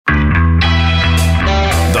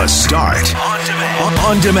The Start. On demand.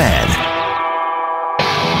 On demand.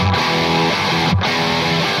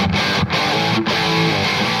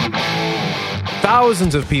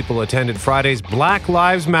 Thousands of people attended Friday's Black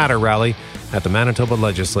Lives Matter rally at the Manitoba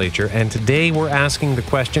Legislature, and today we're asking the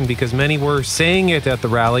question, because many were saying it at the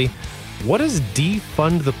rally, what does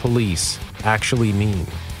defund the police actually mean?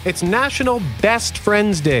 It's National Best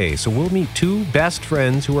Friends Day, so we'll meet two best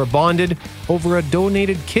friends who are bonded over a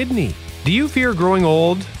donated kidney. Do you fear growing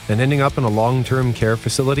old and ending up in a long-term care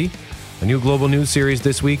facility? A new Global News series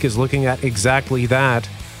this week is looking at exactly that.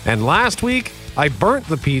 And last week, I burnt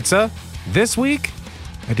the pizza. This week,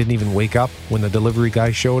 I didn't even wake up when the delivery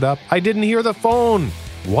guy showed up. I didn't hear the phone.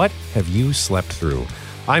 What have you slept through?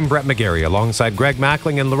 I'm Brett McGarry alongside Greg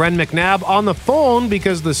Mackling and Loren McNabb on the phone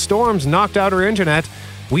because the storms knocked out our internet.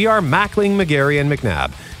 We are Mackling, McGarry, and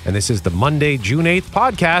McNabb, and this is the Monday, June 8th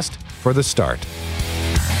podcast for The Start.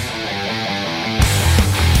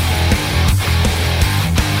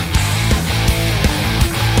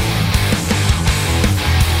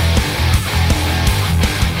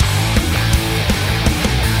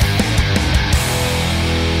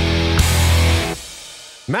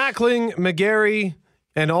 Mackling, McGarry,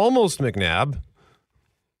 and almost McNabb.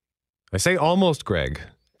 I say almost, Greg,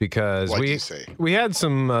 because we had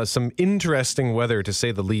some interesting weather, to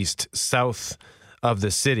say the least, south of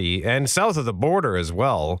the city and south of the border as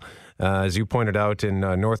well, as you pointed out in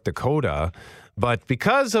North Dakota. But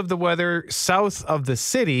because of the weather south of the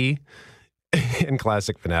city, in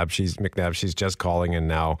classic McNabb, she's just calling in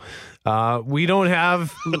now. We don't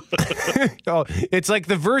have. It's like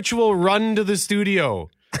the virtual run to the studio.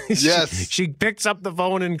 Yes. She picks up the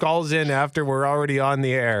phone and calls in after we're already on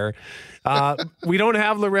the air. We don't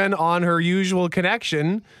have Loren on her usual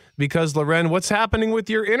connection because, Loren, what's happening with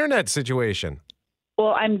your internet situation?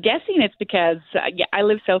 Well, I'm guessing it's because I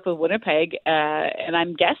live south of Winnipeg, and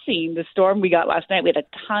I'm guessing the storm we got last night, we had a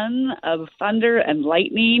ton of thunder and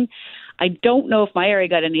lightning. I don't know if my area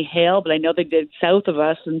got any hail, but I know they did south of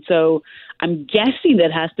us, and so I'm guessing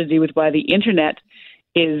that has to do with why the internet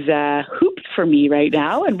is hooped for me right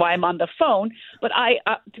now and why I'm on the phone. But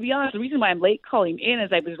to be honest, the reason why I'm late calling in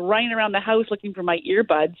is I was running around the house looking for my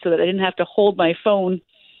earbuds so that I didn't have to hold my phone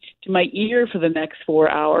to my ear for the next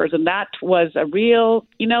 4 hours. And that was a real,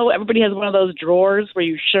 everybody has one of those drawers where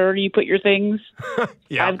you put your things.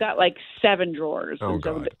 Yeah. I've got like 7 drawers. Oh, and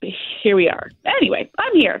so God. Here we are. Anyway,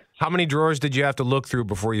 I'm here. How many drawers did you have to look through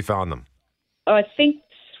before you found them? Oh, I think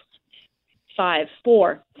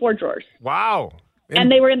 4 drawers. Wow. And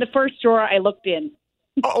they were in the first drawer I looked in.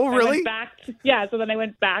 Oh, really? So then I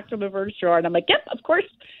went back to the first drawer, and I'm like, yep, of course,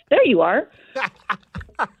 there you are.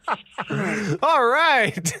 All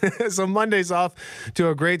right. So Monday's off to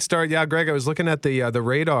a great start. Yeah, Greg, I was looking at the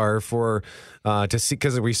radar for to see,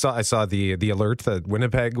 because I saw the alert that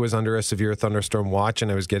Winnipeg was under a severe thunderstorm watch,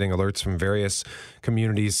 and I was getting alerts from various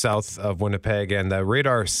communities south of Winnipeg, and the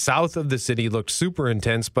radar south of the city looked super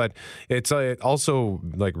intense, but it's also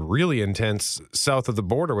like really intense south of the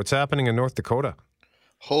border. What's happening in North Dakota?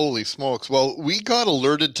 Holy smokes. Well, we got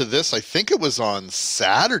alerted to this, I think it was on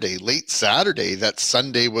Saturday, late Saturday, that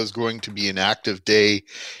Sunday was going to be an active day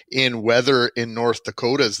in weather in North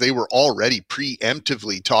Dakota, as they were already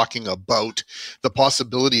preemptively talking about the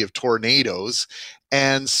possibility of tornadoes.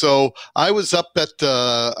 And so I was up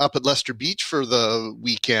at Lester Beach for the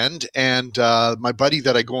weekend, and my buddy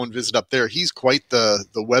that I go and visit up there, he's quite the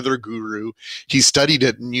weather guru. He studied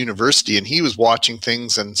it in university, and he was watching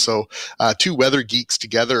things. And so two weather geeks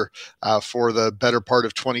together for the better part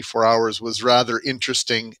of 24 hours was rather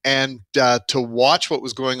interesting. And to watch what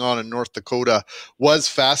was going on in North Dakota was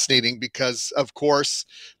fascinating because, of course,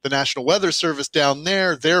 the National Weather Service down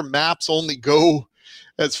there, their maps only go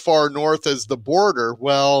as far north as the border.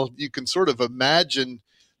 Well, you can sort of imagine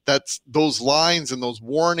that those lines and those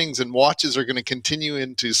warnings and watches are going to continue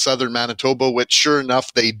into southern Manitoba, which sure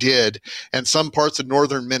enough they did. And some parts of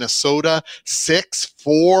northern Minnesota,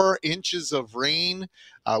 4 inches of rain.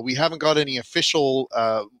 We haven't got any official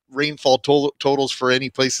rainfall totals for any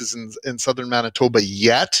places in southern Manitoba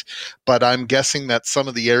yet, but I'm guessing that some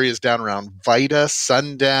of the areas down around Vida,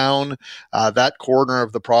 Sundown, that corner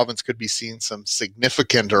of the province could be seeing some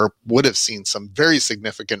significant, or would have seen some very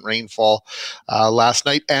significant rainfall last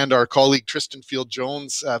night. And our colleague Tristan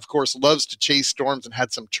Field-Jones, of course, loves to chase storms and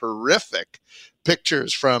had some terrific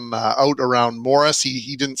pictures from out around Morris.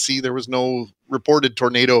 He didn't see, there was no reported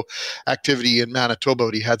tornado activity in Manitoba,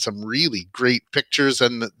 but he had some really great pictures.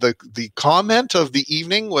 And the comment of the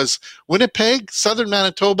evening was, Winnipeg, southern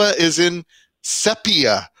Manitoba is in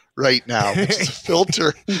sepia right now, which is a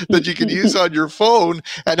filter that you can use on your phone.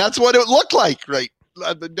 And that's what it looked like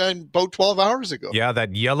about 12 hours ago. Yeah,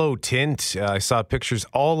 that yellow tint. I saw pictures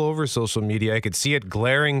all over social media. I could see it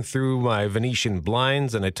glaring through my Venetian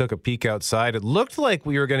blinds, and I took a peek outside. It looked like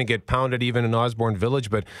we were going to get pounded even in Osborne Village,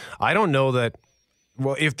 but I don't know that.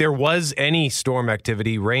 Well, if there was any storm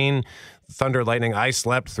activity, rain, thunder, lightning, I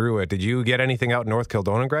slept through it. Did you get anything out in North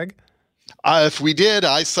Kildonan, Greg? If we did,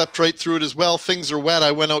 I slept right through it as well. Things are wet.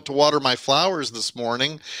 I went out to water my flowers this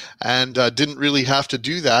morning and didn't really have to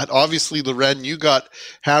do that. Obviously, Loren, you got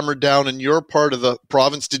hammered down in your part of the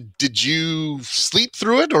province. Did you sleep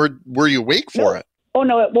through it, or were you awake for it? Oh,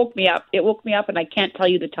 no, it woke me up. It woke me up, and I can't tell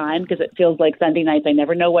you the time because it feels like Sunday nights. I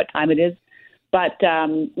never know what time it is. But,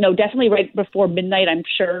 no, definitely right before midnight, I'm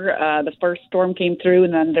sure. The first storm came through,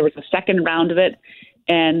 and then there was a second round of it.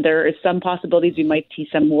 And there is some possibilities we might see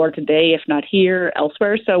some more today, if not here,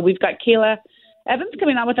 elsewhere. So we've got Kayla Evans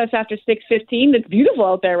coming on with us after 6:15. It's beautiful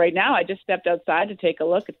out there right now. I just stepped outside to take a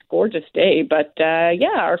look. It's a gorgeous day. But,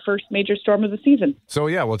 our first major storm of the season. So,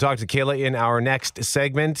 we'll talk to Kayla in our next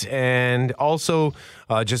segment. And also,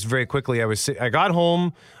 just very quickly, I got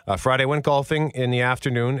home Friday, went golfing in the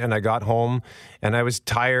afternoon, and I got home, and I was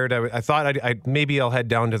tired. I thought maybe I'll head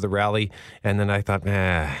down to the rally, and then I thought,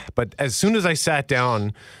 But as soon as I sat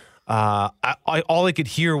down, all I could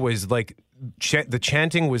hear was like, the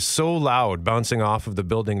chanting was so loud bouncing off of the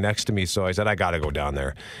building next to me. So I said, I got to go down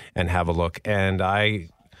there and have a look. And I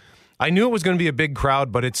knew it was going to be a big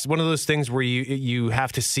crowd, but it's one of those things where you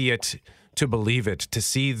have to see it to believe it, to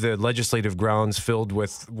see the legislative grounds filled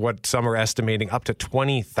with what some are estimating up to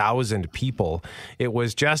 20,000 people. It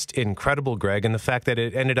was just incredible, Greg. And the fact that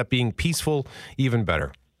it ended up being peaceful, even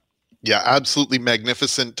better. Yeah, absolutely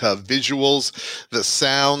magnificent visuals, the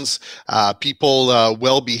sounds, people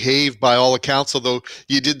well behaved by all accounts, although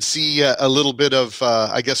you did see a little bit of,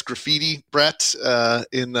 graffiti, Brett,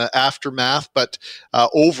 in the aftermath. But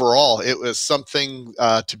overall, it was something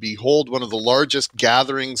to behold, one of the largest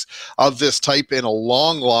gatherings of this type in a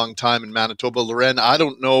long, long time in Manitoba. Loren, I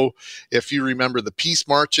don't know if you remember the peace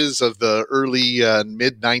marches of the early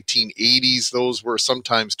mid-1980s. Those were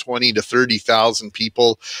sometimes 20 to 30,000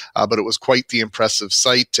 people. But it was quite the impressive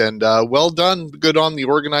sight, and well done. Good on the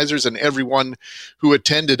organizers and everyone who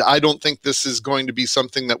attended. I don't think this is going to be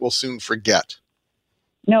something that we'll soon forget.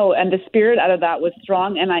 No, and the spirit out of that was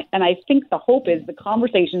strong, and I think the hope is the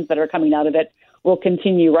conversations that are coming out of it will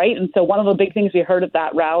continue, right? And so one of the big things we heard at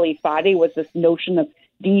that rally Friday was this notion of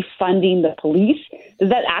defunding the police.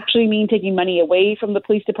 Does that actually mean taking money away from the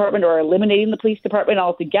police department or eliminating the police department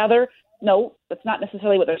altogether? No, that's not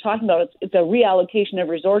necessarily what they're talking about. It's a reallocation of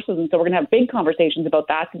resources, and so we're going to have big conversations about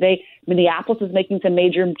that today. Minneapolis is making some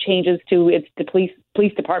major changes to the police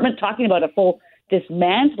department, talking about a full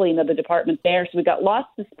dismantling of the department there. So we've got lots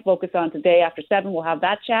to focus on today. After 7, we'll have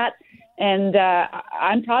that chat. And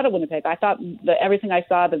I'm proud of Winnipeg. I thought that everything I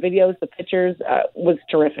saw, the videos, the pictures, was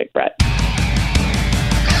terrific, Brett.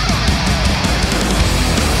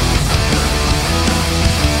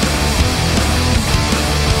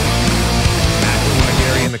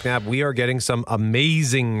 McNabb, we are getting some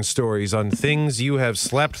amazing stories on things you have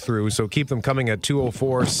slept through, so keep them coming at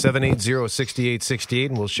 204-780-6868,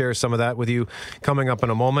 and we'll share some of that with you coming up in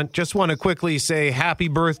a moment. Just want to quickly say happy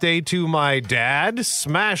birthday to my dad,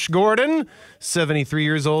 Smash Gordon, 73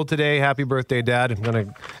 years old today. Happy birthday, Dad. I'm going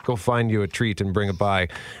to go find you a treat and bring it by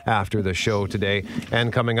after the show today.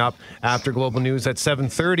 And coming up after Global News at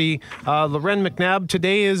 7:30, Loren McNabb,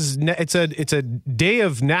 today it's a day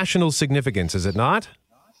of national significance, is it not?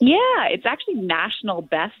 Yeah, it's actually National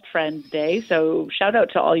Best Friends Day. So shout out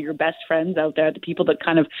to all your best friends out there, the people that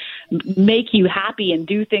kind of make you happy and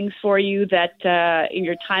do things for you that in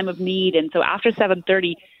your time of need. And so after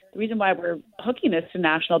 7:30, the reason why we're hooking this to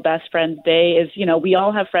National Best Friends Day is, we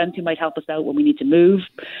all have friends who might help us out when we need to move.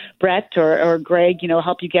 Brett or Greg,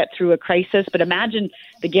 help you get through a crisis. But imagine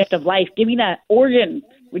the gift of life, giving an organ.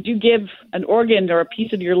 Would you give an organ or a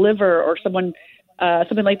piece of your liver or something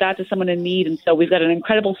like that to someone in need? And so we've got an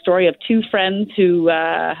incredible story of two friends who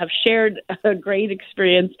have shared a great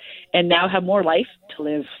experience and now have more life to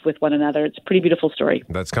live with one another. It's a pretty beautiful story.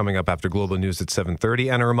 That's coming up after Global News at 7:30.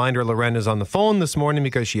 And a reminder, Loren is on the phone this morning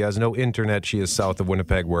because she has no internet. She is south of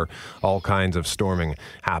Winnipeg, where all kinds of storming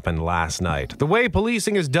happened last night. The way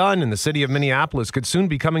policing is done in the city of Minneapolis could soon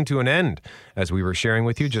be coming to an end. As we were sharing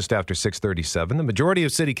with you just after 6:37, the majority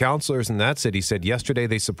of city councilors in that city said yesterday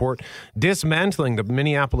they support dismantling the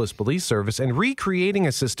Minneapolis Police Service and recreating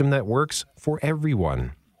a system that works for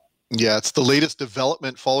everyone. Yeah, it's the latest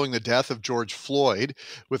development following the death of George Floyd,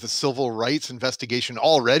 with a civil rights investigation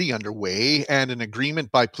already underway and an agreement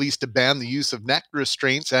by police to ban the use of neck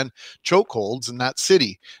restraints and chokeholds in that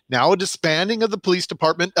city. Now, a disbanding of the police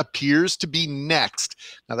department appears to be next.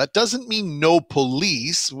 Now, that doesn't mean no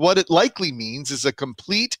police. What it likely means is a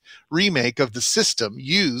complete remake of the system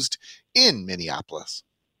used in Minneapolis.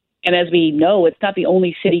 And as we know, it's not the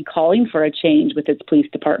only city calling for a change with its police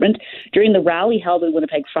department. During the rally held in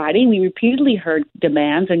Winnipeg Friday, we repeatedly heard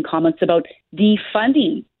demands and comments about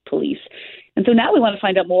defunding police. And so now we want to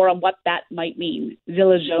find out more on what that might mean.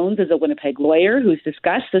 Zilla Jones is a Winnipeg lawyer who's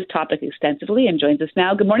discussed this topic extensively and joins us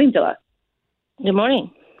now. Good morning, Zilla. Good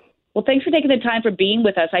morning. Well, thanks for taking the time for being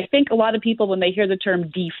with us. I think a lot of people, when they hear the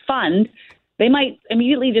term defund, they might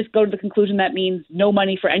immediately just go to the conclusion that means no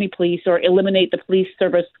money for any police or eliminate the police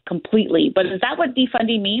service completely. But is that what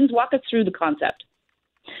defunding means? Walk us through the concept.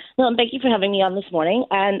 No, and thank you for having me on this morning.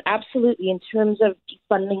 And absolutely, in terms of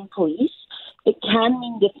defunding police, it can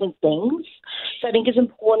mean different things. So I think it's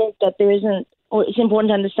important that it's important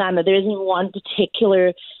to understand that there isn't one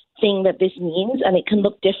particular thing that this means, and it can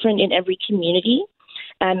look different in every community.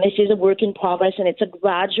 And this is a work in progress, and it's a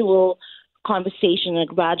gradual conversation, a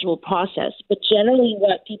gradual process. But generally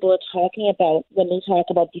what people are talking about when they talk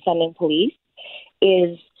about defunding police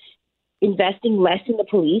is investing less in the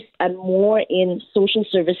police and more in social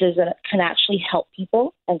services that can actually help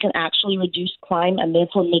people and can actually reduce crime and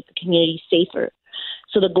therefore make the community safer.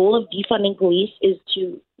 So the goal of defunding police is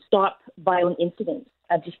to stop violent incidents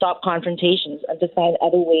and to stop confrontations and to find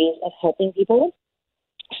other ways of helping people.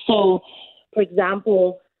 So, for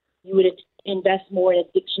example, you would invest more in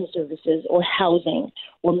addiction services or housing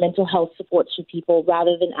or mental health supports for people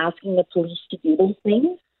rather than asking the police to do those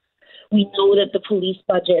things. We know that the police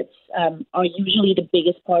budgets are usually the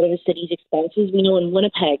biggest part of the city's expenses. We know in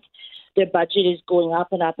Winnipeg, their budget is going up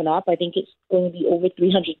and up and up. I think it's going to be over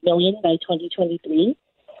 $300 million by 2023.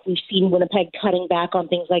 We've seen Winnipeg cutting back on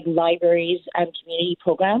things like libraries and community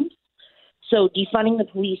programs. So defunding the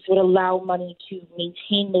police would allow money to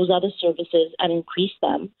maintain those other services and increase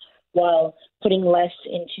them, while putting less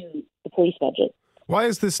into the police budget. Why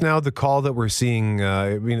is this now the call that we're seeing?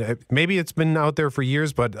 Maybe it's been out there for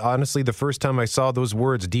years, but honestly, the first time I saw those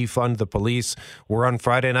words, defund the police, were on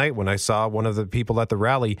Friday night when I saw one of the people at the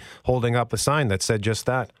rally holding up a sign that said just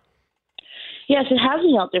that. Yes, it has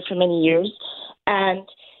been out there for many years, and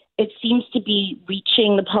it seems to be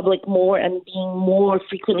reaching the public more and being more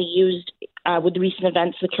frequently used with the recent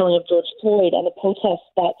events, the killing of George Floyd and the protests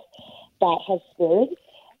that has spurred.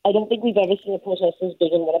 I don't think we've ever seen a protest as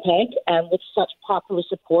big in Winnipeg, and with such popular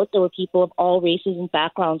support. There were people of all races and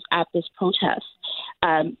backgrounds at this protest.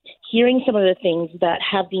 Hearing some of the things that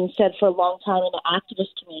have been said for a long time in the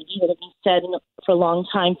activist community, that have been said for a long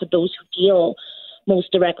time for those who deal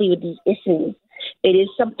most directly with these issues, it is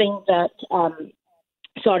something that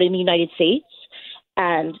started in the United States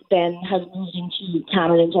and then has moved into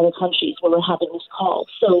Canada and other countries where we're having this call.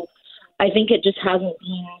 So I think it just hasn't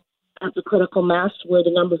been at the critical mass where the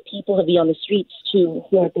number of people have been on the streets to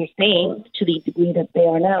hear what they're saying to the degree that they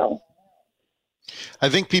are now. I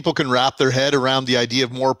think people can wrap their head around the idea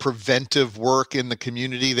of more preventive work in the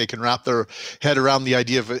community. They can wrap their head around the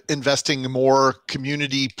idea of investing in more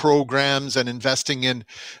community programs and investing in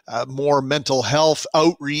more mental health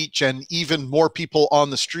outreach and even more people on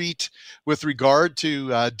the street with regard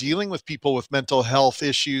to dealing with people with mental health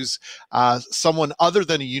issues, someone other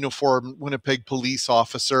than a uniformed Winnipeg police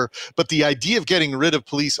officer. But the idea of getting rid of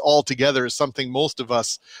police altogether is something most of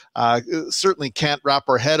us certainly can't wrap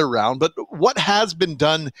our head around. But what has been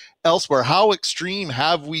done elsewhere? How extreme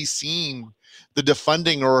have we seen the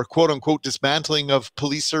defunding or quote unquote dismantling of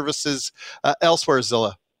police services elsewhere,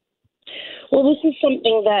 Zilla? Well, this is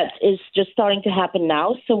something that is just starting to happen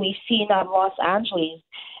now. So we've seen Los Angeles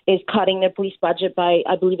is cutting their police budget by,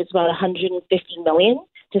 I believe it's about $150 million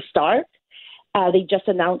to start. They just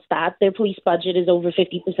announced that their police budget is over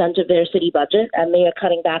 50% of their city budget, and they are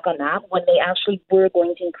cutting back on that when they actually were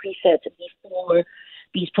going to increase it before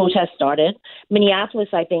these protests started. Minneapolis,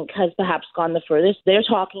 I think, has perhaps gone the furthest. They're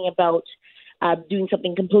talking about doing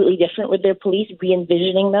something completely different with their police,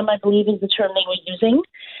 re-envisioning them, I believe is the term they were using.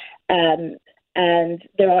 And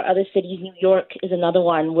there are other cities. New York is another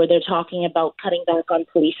one where they're talking about cutting back on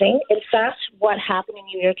policing. In fact, what happened in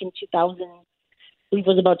New York in 2000, I believe it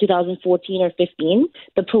was about 2014 or 15,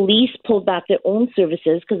 the police pulled back their own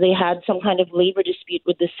services because they had some kind of labor dispute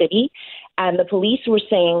with the city. And the police were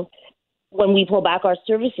saying, when we pull back our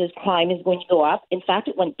services, crime is going to go up. In fact,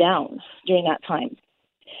 it went down during that time.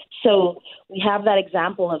 So we have that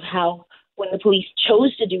example of how when the police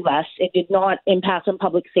chose to do less, it did not impact on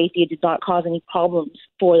public safety. It did not cause any problems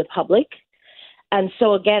for the public. And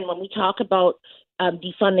so, again, when we talk about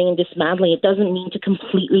defunding and dismantling, it doesn't mean to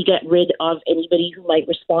completely get rid of anybody who might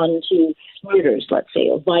respond to murders, let's say,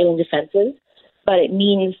 or violent offenses. But it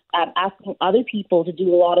means asking other people to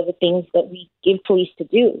do a lot of the things that we give police to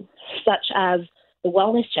do, such as the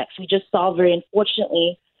wellness checks. We just saw, very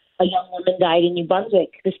unfortunately, a young woman died in New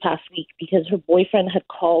Brunswick this past week because her boyfriend had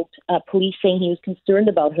called police saying he was concerned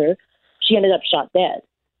about her. She ended up shot dead.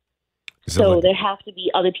 So there have to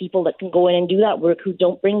be other people that can go in and do that work who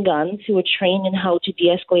don't bring guns, who are trained in how to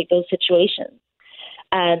de-escalate those situations.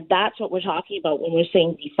 And that's what we're talking about when we're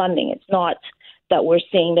saying defunding. It's not that we're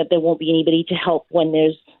saying that there won't be anybody to help when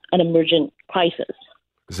there's an emergent crisis.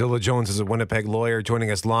 Zilla Jones is a Winnipeg lawyer joining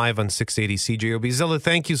us live on 680 CJOB. Zilla,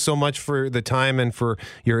 thank you so much for the time and for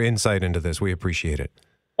your insight into this. We appreciate it.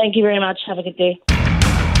 Thank you very much. Have a good day.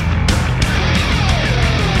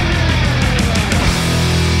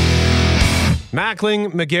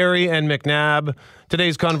 Mackling, McGarry, and McNabb.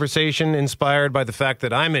 Today's conversation inspired by the fact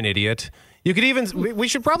that I'm an idiot. You could even, we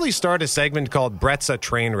should probably start a segment called Brett's a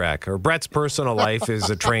Train Wreck, or Brett's personal life is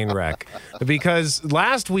a train wreck. Because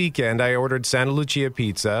last weekend I ordered Santa Lucia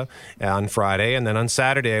pizza on Friday, and then on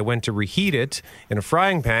Saturday I went to reheat it in a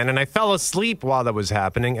frying pan, and I fell asleep while that was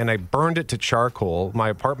happening, and I burned it to charcoal. My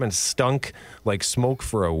apartment stunk like smoke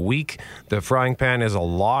for a week. The frying pan is a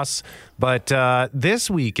loss. But this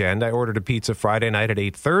weekend I ordered a pizza Friday night at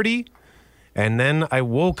 8:30, and then I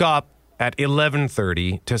woke up at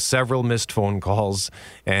 11:30 to several missed phone calls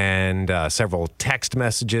and several text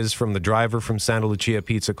messages from the driver from Santa Lucia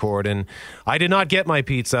Pizza Court. And I did not get my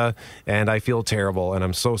pizza, and I feel terrible, and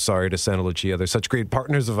I'm so sorry to Santa Lucia. They're such great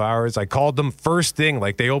partners of ours. I called them first thing,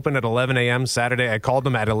 like they opened at 11 a.m. Saturday. I called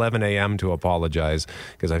them at 11 a.m. to apologize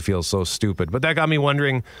because I feel so stupid. But that got me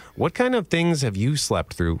wondering, what kind of things have you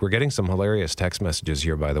slept through? We're getting some hilarious text messages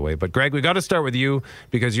here, by the way. But Greg, we got to start with you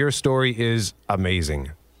because your story is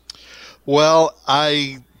amazing. Well,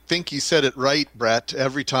 I think you said it right, Brett.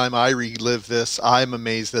 Every time I relive this, I'm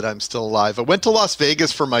amazed that I'm still alive. I went to Las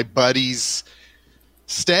Vegas for my buddy's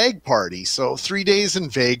stag party. So 3 days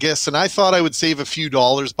in Vegas, and I thought I would save a few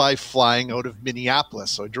dollars by flying out of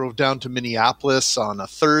Minneapolis. So I drove down to Minneapolis on a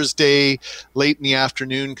Thursday late in the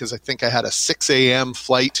afternoon because I think I had a 6 a.m.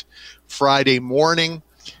 flight Friday morning.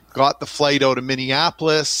 Got the flight out of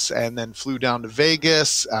Minneapolis and then flew down to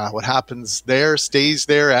Vegas. What happens there stays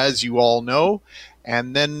there, as you all know.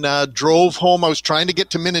 And then drove home. I was trying to get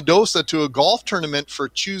to Minnedosa to a golf tournament for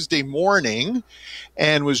Tuesday morning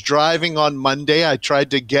and was driving on Monday. I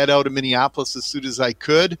tried to get out of Minneapolis as soon as I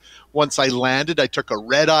could. Once I landed, I took a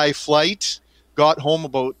red-eye flight. Got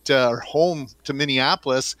home home to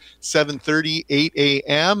Minneapolis 7:30, 8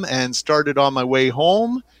 a.m. and started on my way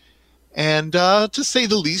home. And to say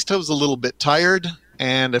the least, I was a little bit tired,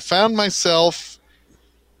 and I found myself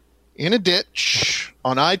in a ditch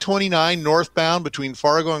on I-29 northbound between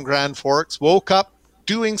Fargo and Grand Forks. Woke up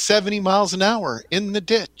doing 70 miles an hour in the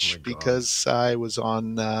ditch because I was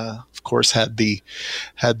on, of course, had the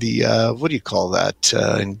what do you call that,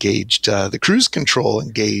 engaged, the cruise control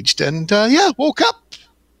engaged. And woke up.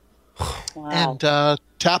 Wow. And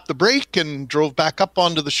tapped the brake and drove back up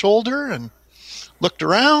onto the shoulder and looked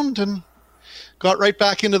around and got right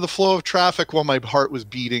back into the flow of traffic while my heart was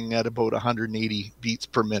beating at about 180 beats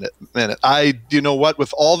per minute. You know what,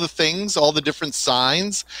 with all the things, all the different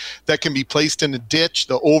signs that can be placed in a ditch,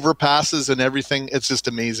 the overpasses and everything, it's just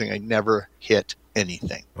amazing. I never hit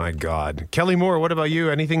anything. My God. Kelly Moore, what about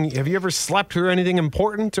you? Anything? Have you ever slept through anything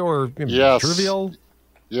important or trivial?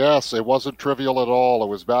 Yes, it wasn't trivial at all. It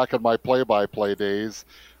was back in my play-by-play days.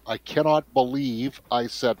 I cannot believe I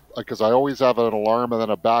set, because I always have an alarm and then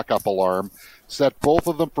a backup alarm, set both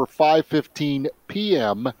of them for 5:15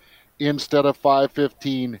 p.m. instead of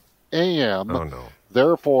 5:15 a.m. Oh, no.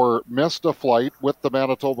 Therefore, missed a flight with the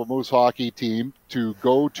Manitoba Moose hockey team to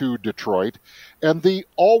go to Detroit. And the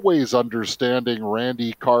always understanding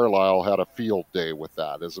Randy Carlyle had a field day with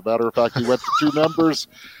that. As a matter of fact, he went to two members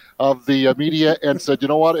of the media and said, you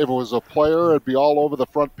know what, if it was a player, it'd be all over the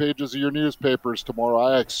front pages of your newspapers tomorrow.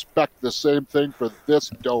 I expect the same thing for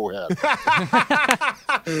this doughhead.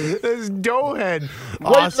 This doughhead.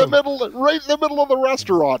 Awesome. Right in the middle of the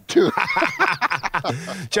restaurant, too.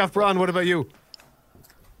 Jeff Braun, what about you?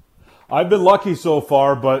 I've been lucky so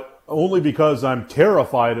far, but only because I'm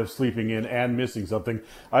terrified of sleeping in and missing something.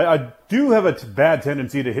 I do have a bad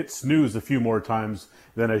tendency to hit snooze a few more times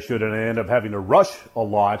than I should, and I end up having to rush a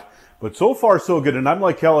lot. But so far, so good. And I'm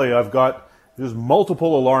like Kelly, I've got there's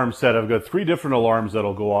multiple alarms set. I've got 3 different alarms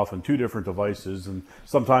that'll go off on 2 different devices, and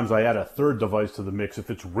sometimes I add a 3rd device to the mix if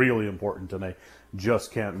it's really important and I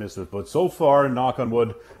just can't miss it. But so far, knock on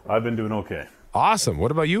wood, I've been doing okay. Awesome.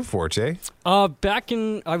 What about you, Forte? I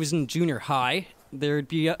was in junior high, there'd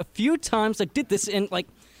be a few times I did this, and like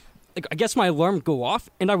I guess my alarm would go off,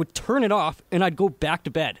 and I would turn it off, and I'd go back to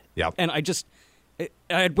bed. Yep. And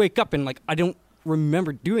I'd wake up, and I don't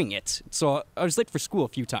remember doing it. So I was late for school a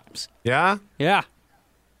few times. Yeah? Yeah.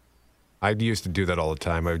 I used to do that all the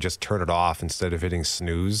time. I would just turn it off instead of hitting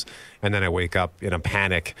snooze, and then I wake up in a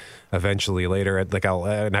panic eventually later.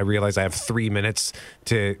 And I realize I have 3 minutes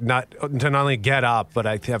to not only get up, but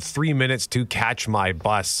I have 3 minutes to catch my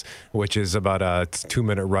bus, which is about a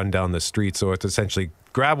 2-minute run down the street. So it's essentially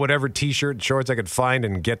grab whatever T-shirt and shorts I could find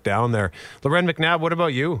and get down there. Loren McNabb, what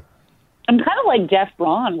about you? I'm kind of like Jeff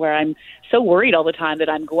Braun, where I'm so worried all the time that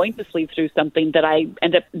I'm going to sleep through something that I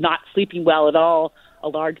end up not sleeping well at all a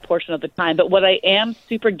large portion of the time. But what I am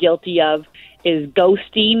super guilty of is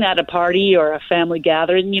ghosting at a party or a family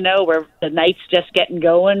gathering, where the night's just getting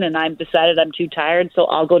going and I've decided I'm too tired, so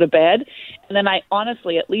I'll go to bed. And then I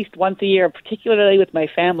honestly, at least once a year, particularly with my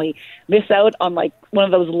family, miss out on one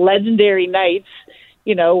of those legendary nights,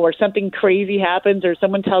 where something crazy happens or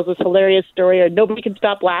someone tells this hilarious story or nobody can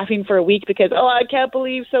stop laughing for a week because, I can't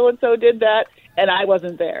believe so-and-so did that. And I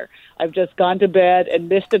wasn't there. I've just gone to bed and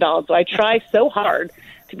missed it all. So I try so hard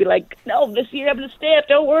to be like, no, this year I'm going to stay up.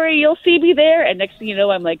 Don't worry, you'll see me there. And next thing you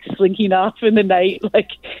know, I'm slinking off in the night,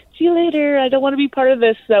 see you later. I don't want to be part of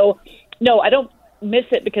this. So, no, I don't miss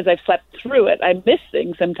it because I've slept through it. I miss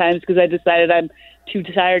things sometimes because I decided I'm too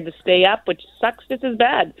tired to stay up, which sucks just as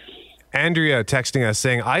bad. Andrea texting us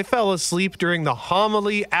saying, I fell asleep during the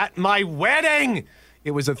homily at my wedding.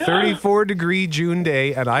 It was a 34-degree June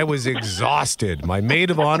day, and I was exhausted. My maid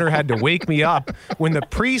of honor had to wake me up when the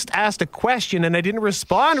priest asked a question, and I didn't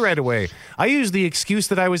respond right away. I used the excuse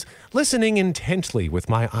that I was listening intently with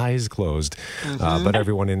my eyes closed. But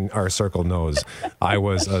everyone in our circle knows I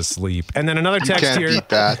was asleep. And then another text can't here. Beat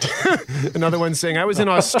that. Another one saying, I was in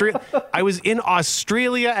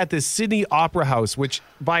Australia at the Sydney Opera House, which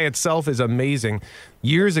by itself is amazing.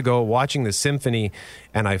 Years ago, watching the symphony,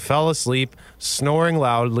 and I fell asleep, snoring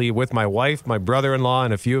loudly with my wife, my brother-in-law,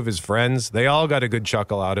 and a few of his friends. They all got a good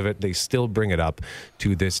chuckle out of it. They still bring it up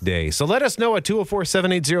to this day. So let us know at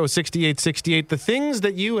 204-780-6868 the things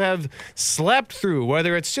that you have slept through,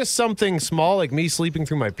 whether it's just something small like me sleeping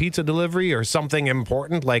through my pizza delivery or something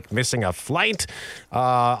important like missing a flight.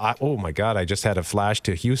 Oh my God, I just had a flash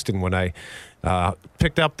to Houston when I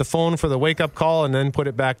picked up the phone for the wake-up call and then put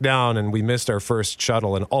it back down, and we missed our first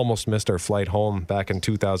shuttle and almost missed our flight home back in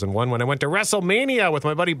 2001 when I went to WrestleMania with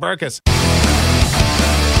my buddy Barkus.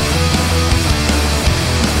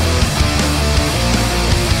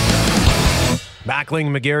 Backling,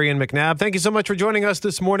 McGarry, and McNabb, thank you so much for joining us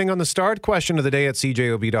this morning on The Start. Question of the day at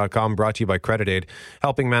cjob.com, brought to you by Credit Aid,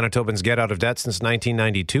 helping Manitobans get out of debt since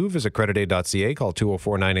 1992. Visit creditaid.ca, call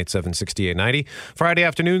 204-987-6890. Friday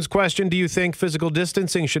afternoon's question, do you think physical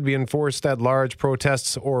distancing should be enforced at large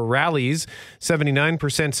protests or rallies?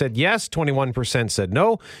 79% said yes, 21% said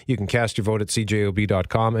no. You can cast your vote at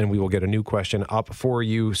cjob.com, and we will get a new question up for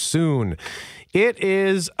you soon. It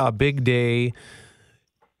is a big day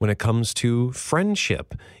when it comes to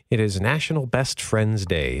friendship. It is National Best Friends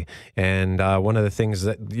Day. And one of the things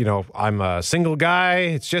that, I'm a single guy.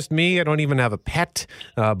 It's just me. I don't even have a pet.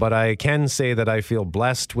 But I can say that I feel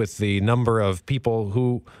blessed with the number of people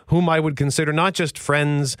whom I would consider not just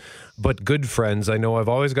friends, but good friends. I know I've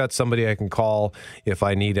always got somebody I can call if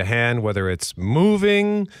I need a hand, whether it's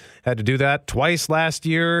moving, had to do that twice last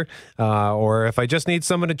year, or if I just need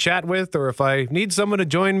someone to chat with, or if I need someone to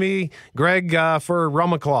join me, Greg, for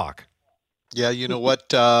Rum O'Clock. Yeah, you know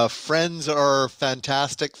what? Friends are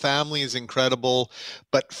fantastic. Family is incredible.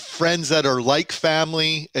 But friends that are like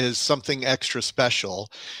family is something extra special.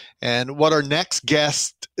 And what our next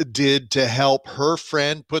guest did to help her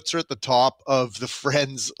friend puts her at the top of the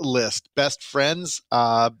friends list. Best friends,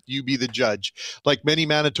 you be the judge. Like many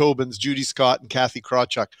Manitobans, Judy Scott and Kathy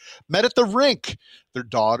Krawchuk met at the rink. Their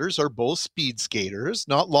daughters are both speed skaters.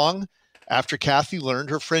 Not long after Kathy learned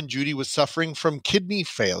her friend Judy was suffering from kidney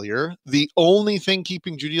failure, the only thing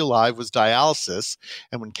keeping Judy alive was dialysis.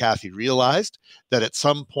 And when Kathy realized that at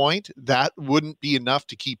some point that wouldn't be enough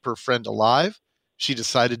to keep her friend alive, she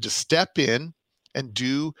decided to step in and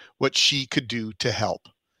do what she could do to help.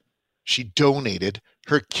 She donated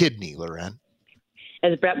her kidney, Loren.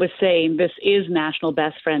 As Brett was saying, this is National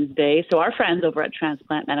Best Friends Day, so our friends over at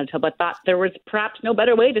Transplant Manitoba thought there was perhaps no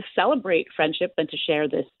better way to celebrate friendship than to share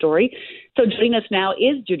this story. So joining us now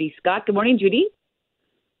is Judy Scott. Good morning, Judy.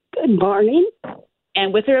 Good morning.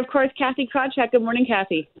 And with her, of course, Kathy Krawczyk. Good morning,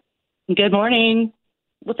 Kathy. Good morning.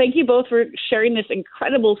 Well, thank you both for sharing this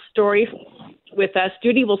incredible story with us.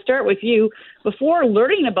 Judy, we'll start with you. Before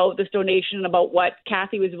learning about this donation and about what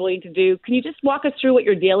Kathy was willing to do, can you just walk us through what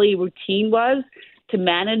your daily routine was to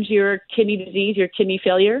manage your kidney disease, your kidney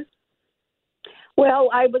failure? Well,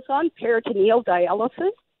 I was on peritoneal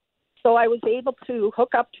dialysis, so I was able to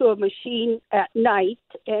hook up to a machine at night,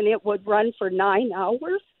 and it would run for 9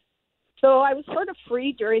 hours. So I was sort of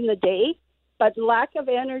free during the day, but lack of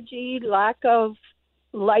energy, lack of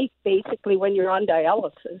life, basically, when you're on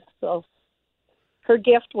dialysis. So her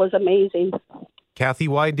gift was amazing. Kathy,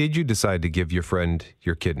 why did you decide to give your friend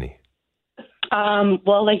your kidney?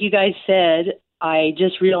 Well, like you guys said, I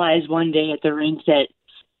just realized one day at the rink that,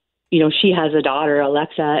 she has a daughter,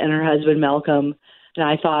 Alexa, and her husband, Malcolm. And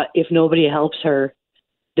I thought if nobody helps her,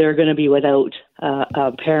 they're going to be without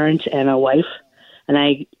a parent and a wife. And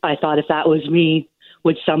I thought if that was me,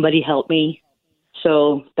 would somebody help me?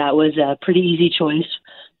 So that was a pretty easy choice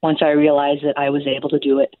once I realized that I was able to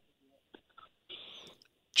do it.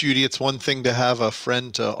 Judy, it's one thing to have a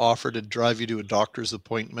friend to offer to drive you to a doctor's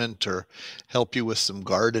appointment or help you with some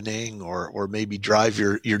gardening or maybe drive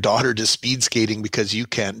your daughter to speed skating because you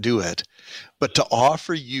can't do it. But to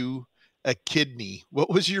offer you a kidney, what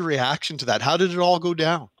was your reaction to that? How did it all go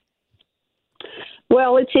down?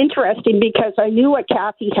 Well, it's interesting because I knew what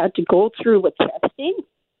Kathy had to go through with testing.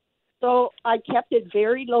 So I kept it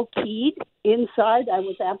very low-keyed. Inside, I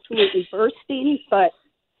was absolutely bursting, but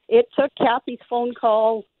it took Kathy's phone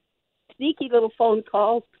call, sneaky little phone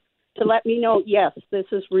call, to let me know, yes, this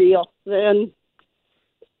is real. Then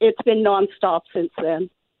it's been nonstop since then.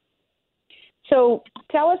 So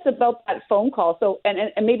tell us about that phone call. So,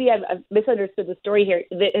 and maybe I've misunderstood the story here.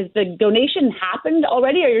 Has the donation happened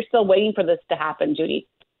already, or you're still waiting for this to happen, Judy?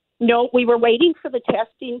 No, we were waiting for the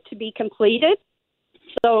testing to be completed.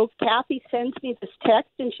 So Kathy sends me this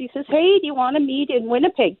text, and she says, hey, do you want to meet in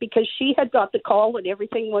Winnipeg? Because she had got the call and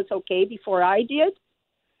everything was okay before I did.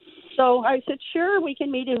 So I said, sure, we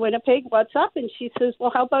can meet in Winnipeg. What's up? And she says,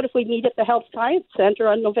 well, how about if we meet at the Health Science Center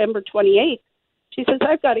on November 28th? She says,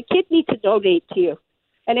 I've got a kidney to donate to you.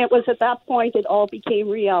 And it was at that point it all became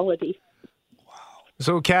reality.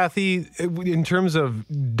 So, Kathy, in terms of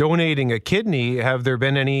donating a kidney, have there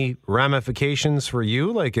been any ramifications for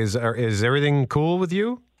you? Like, is everything cool with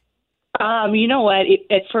you? You know what?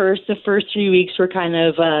 At first, the first 3 weeks were kind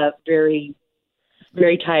of very,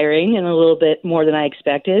 very tiring and a little bit more than I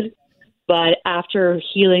expected. But after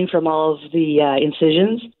healing from all of the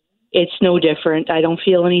incisions, it's no different. I don't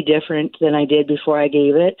feel any different than I did before I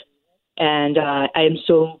gave it. And I am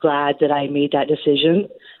so glad that I made that decision.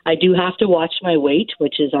 I do have to watch my weight,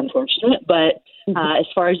 which is unfortunate. But as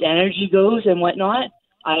far as energy goes and whatnot,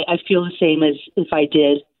 I feel the same as if I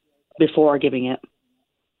did before giving it.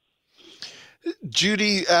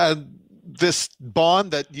 Judy, this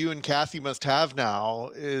bond that you and Kathy must have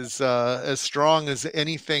now is as strong as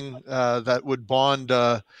anything that would bond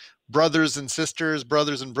brothers and sisters,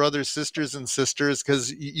 brothers and brothers, sisters and sisters,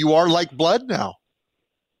 because you are like blood now.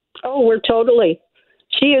 Oh, we're totally.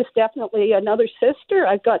 She is definitely another sister.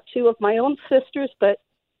 I've got two of my own sisters, but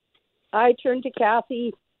I turn to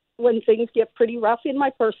Kathy when things get pretty rough in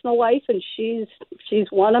my personal life, and she's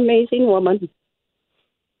one amazing woman.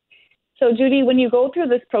 So, Judy, when you go through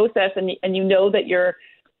this process and you know that you're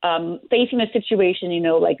facing a situation,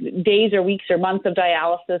 like days or weeks or months of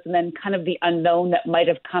dialysis and then kind of the unknown that might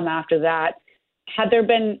have come after that, had there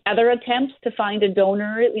been other attempts to find a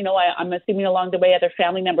donor? I'm assuming along the way other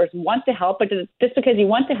family members want to help, but just because you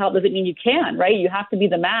want to help doesn't mean you can, right? You have to be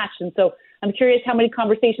the match. And so I'm curious how many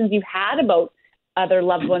conversations you've had about other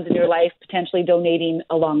loved ones in your life potentially donating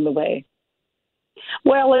along the way.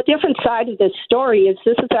 Well, a different side of this story is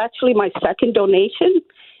this is actually my second donation,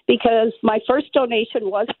 because my first donation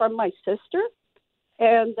was from my sister,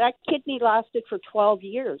 and that kidney lasted for 12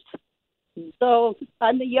 years. So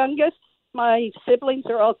I'm the youngest. My siblings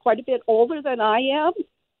are all quite a bit older than I am.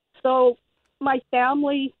 So my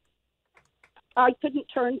family, I couldn't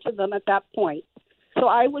turn to them at that point. So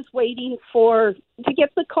I was waiting to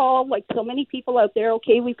get the call, like so many people out there,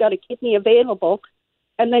 okay, we've got a kidney available.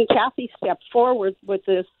 And then Kathy stepped forward with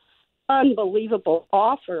this unbelievable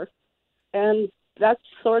offer. And that's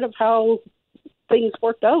sort of how things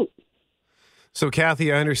worked out. So,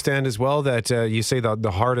 Kathy, I understand as well that you say that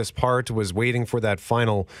the hardest part was waiting for that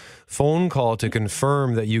final phone call to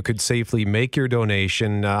confirm that you could safely make your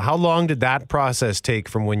donation. How long did that process take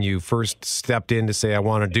from when you first stepped in to say, I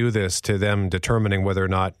want to do this, to them determining whether or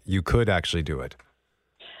not you could actually do it?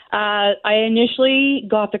 I initially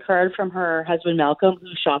got the card from her husband, Malcolm, who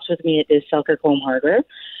shops with me at his Selkirk Home Hardware.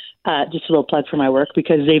 Just a little plug for my work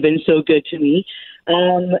because they've been so good to me.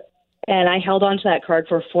 And I held on to that card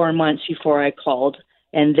for 4 months before I called.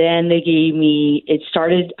 And then they gave me, it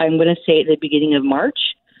started, I'm going to say at the beginning of March,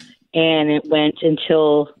 and it went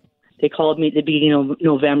until they called me at the beginning of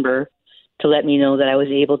November to let me know that I was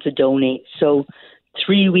able to donate. So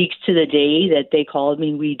 3 weeks to the day that they called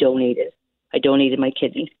me, we donated. I donated my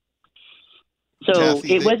kidney. So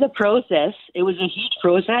Kathy, it was a process. It was a huge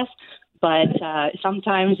process, but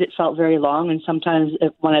sometimes it felt very long, and sometimes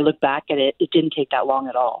when I look back at it, it didn't take that long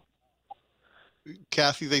at all.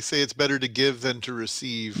 Kathy, they say it's better to give than to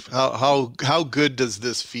receive. How good does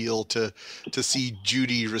this feel to see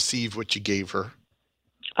Judy receive what you gave her?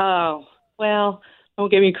 Oh, well, don't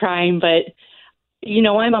get me crying, but, you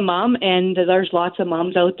know, I'm a mom, and there's lots of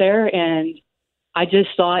moms out there, and I just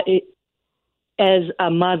thought it, as a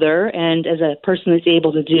mother and as a person that's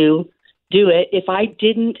able to do it, if I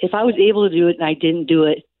was able to do it and I didn't do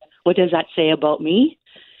it, what does that say about me?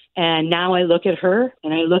 And now I look at her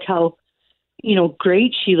and I look how, you know,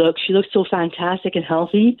 great she looks. She looks so fantastic and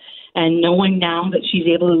healthy. And knowing now that she's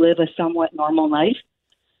able to live a somewhat normal life,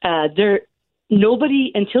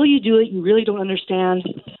 nobody, until you do it, you really don't understand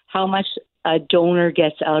how much a donor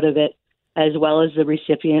gets out of it as well as the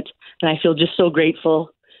recipient. And I feel just so grateful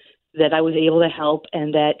that I was able to help,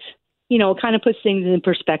 and that, you know, it kind of puts things in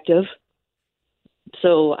perspective.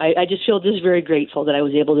 So I just feel just very grateful that I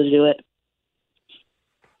was able to do it.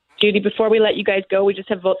 Judy, before we let you guys go, we just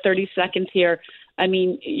have about 30 seconds here. I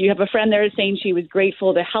mean, you have a friend there saying she was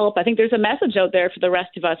grateful to help. I think there's a message out there for the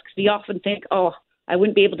rest of us, because we often think, oh, I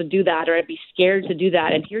wouldn't be able to do that, or I'd be scared to do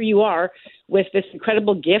that. And here you are with this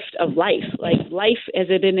incredible gift of life. Like, life has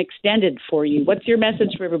been extended for you. What's your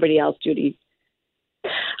message for everybody else, Judy?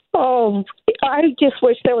 Oh, I just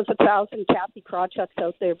wish there was 1,000 Kathy Krawchucks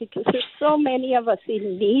out there, because there's so many of us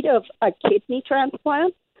in need of a kidney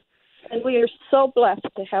transplant. And we are so blessed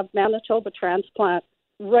to have Manitoba Transplant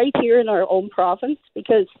right here in our own province,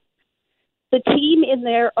 because the team in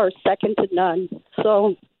there are second to none.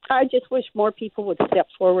 So I just wish more people would step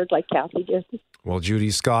forward like Kathy did. Well, Judy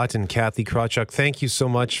Scott and Kathy Krawchuck, thank you so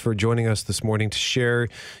much for joining us this morning to share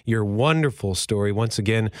your wonderful story. Once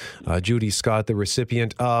again, Judy Scott, the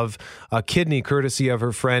recipient of a kidney courtesy of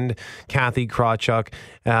her friend Kathy Krawchuck.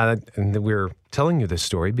 And we're telling you this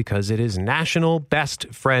story because it is National Best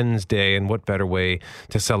Friends Day. And what better way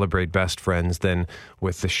to celebrate best friends than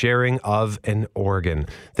with the sharing of an organ?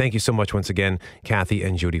 Thank you so much once again, Kathy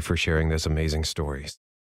and Judy, for sharing this amazing stories.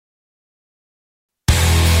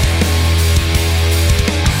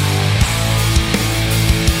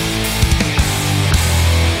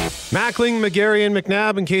 Mackling, McGarry, and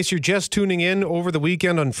McNabb, in case you're just tuning in, over the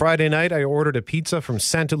weekend on Friday night, I ordered a pizza from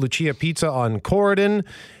Santa Lucia Pizza on Corridon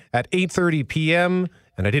at 8:30 p.m.,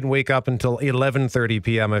 and I didn't wake up until 11:30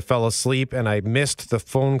 p.m. I fell asleep, and I missed the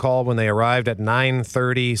phone call when they arrived at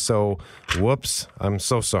 9:30, so whoops. I'm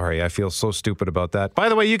so sorry. I feel so stupid about that. By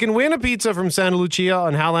the way, you can win a pizza from Santa Lucia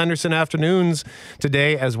on Hal Anderson Afternoons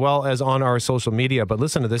today, as well as on our social media. But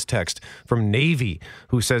listen to this text from Navy,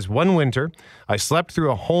 who says, one winter, I slept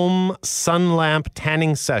through a home sun lamp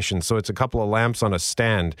tanning session. So it's a couple of lamps on a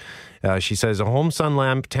stand. She says, a home sun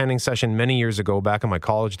lamp tanning session many years ago, back in my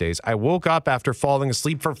college days. I woke up after falling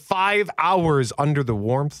asleep for 5 hours under the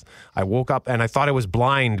warmth. I woke up and I thought I was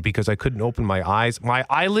blind because I couldn't open my eyes. My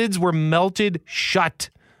eyelids were melted shut.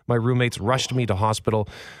 My roommates rushed me to hospital.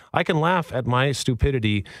 I can laugh at my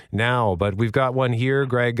stupidity now, but we've got one here,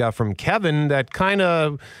 Greg, from Kevin, that kind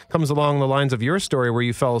of comes along the lines of your story, where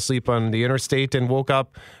you fell asleep on the interstate and woke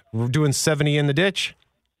up doing 70 in the ditch.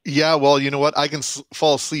 Yeah, well, you know what? I can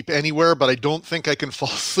fall asleep anywhere, but I don't think I can fall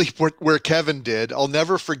asleep where Kevin did. I'll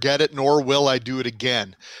never forget it, nor will I do it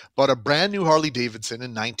again. But a brand new Harley Davidson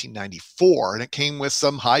in 1994, and it came with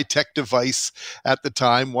some high-tech device at the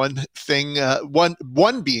time. One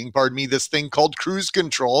being, this thing called cruise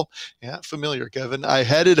control. Yeah, familiar, Kevin. I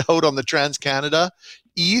headed out on the Trans-Canada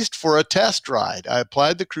East for a test ride. I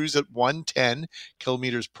applied the cruise at 110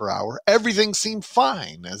 kilometers per hour. Everything seemed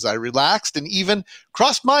fine as I relaxed and even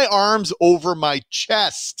crossed my arms over my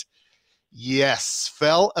chest. Yes,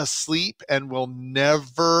 fell asleep and will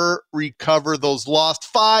never recover those lost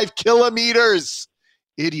 5 kilometers.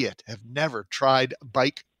 Idiot. Have never tried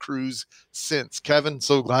bike cruise since. Kevin,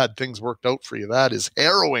 so glad things worked out for you. That is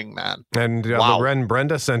harrowing, man. And wow. Loren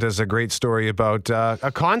Brenda sent us a great story about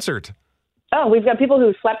a concert. Oh, we've got people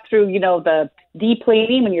who slept through, the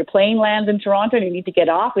deplaning when your plane lands in Toronto and you need to get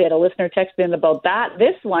off. We had a listener text in about that.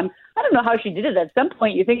 This one, I don't know how she did it. At some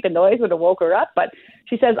point, you think the noise would have woke her up, but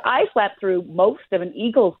she says, I slept through most of an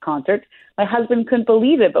Eagles concert. My husband couldn't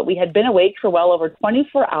believe it, but we had been awake for well over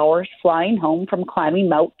 24 hours flying home from climbing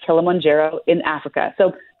Mount Kilimanjaro in Africa.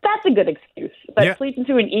 So that's a good excuse. But sleeping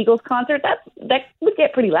through an Eagles concert, that would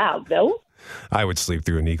get pretty loud, though. I would sleep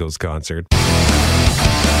through an Eagles concert.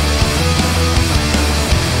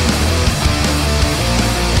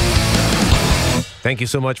 Thank you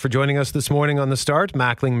so much for joining us this morning on The Start.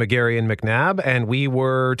 Mackling, McGarry, and McNabb. And we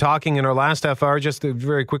were talking in our last half hour, just to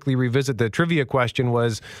very quickly revisit the trivia question,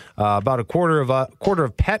 was about a quarter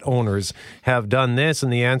of pet owners have done this,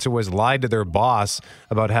 and the answer was lied to their boss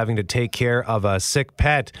about having to take care of a sick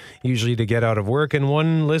pet, usually to get out of work. And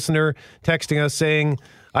one listener texting us saying,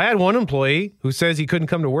 I had one employee who says he couldn't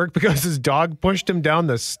come to work because his dog pushed him down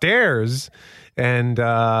the stairs. And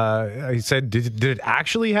I said, did it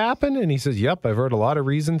actually happen? And he says, yep, I've heard a lot of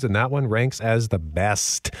reasons, and that one ranks as the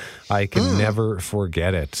best. I can never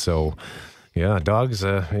forget it. So, yeah, dogs,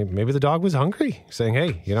 maybe the dog was hungry, saying,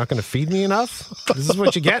 hey, you're not going to feed me enough? This is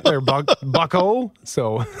what you get there, bucko.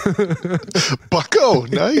 So, bucko,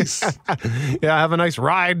 nice. Yeah, have a nice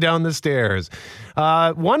ride down the stairs.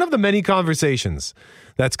 One of the many conversations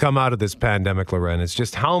that's come out of this pandemic, Loren, is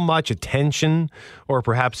just how much attention or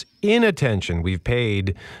perhaps inattention we've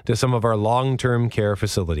paid to some of our long-term care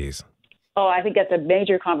facilities. Oh, I think that's a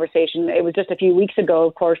major conversation. It was just a few weeks ago,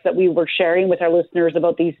 of course, that we were sharing with our listeners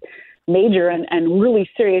about these major and really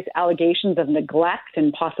serious allegations of neglect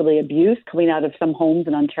and possibly abuse coming out of some homes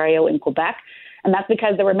in Ontario and Quebec. And that's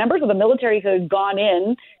because there were members of the military who had gone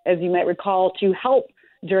in, as you might recall, to help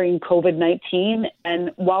during COVID-19.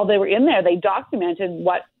 And while they were in there, they documented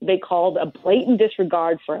what they called a blatant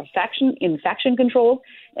disregard for infection controls,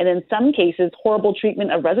 and in some cases, horrible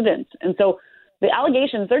treatment of residents. And so the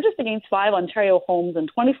allegations, they're just against 5 Ontario homes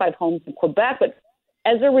and 25 homes in Quebec. But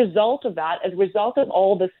as a result of that, as a result of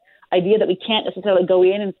all this idea that we can't necessarily go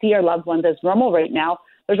in and see our loved ones as normal right now,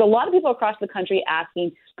 there's a lot of people across the country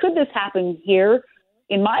asking, could this happen here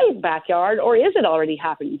in my backyard, or is it already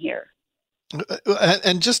happening here?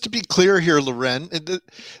 And just to be clear here, Loren,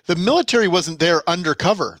 the military wasn't there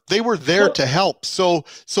undercover. They were there to help. So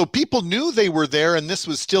people knew they were there and this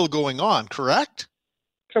was still going on, correct?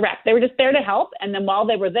 Correct. They were just there to help. And then while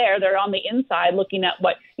they were there, they're on the inside looking at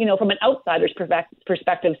what, from an outsider's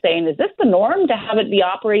perspective, saying, is this the norm to have it be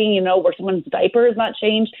operating, where someone's diaper is not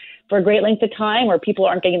changed for a great length of time, or people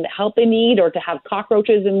aren't getting the help they need, or to have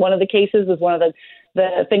cockroaches in one of the cases was one of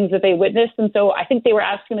the things that they witnessed. And so I think they were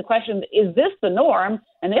asking the question, is this the norm?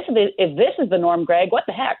 And if this is the norm, Greg, what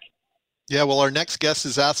the heck? Yeah, well, our next guest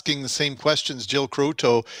is asking the same questions. Jill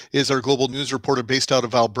Croteau is our global news reporter based out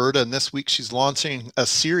of Alberta, and this week she's launching a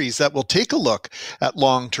series that will take a look at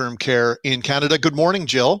long-term care in Canada. Good morning,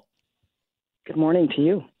 Jill. Good morning to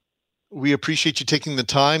you. We appreciate you taking the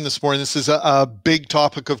time this morning. This is a big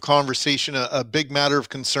topic of conversation, a big matter of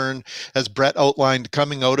concern, as Brett outlined,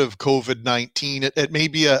 coming out of COVID-19. It may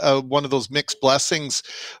be one of those mixed blessings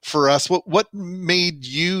for us. What made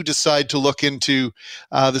you decide to look into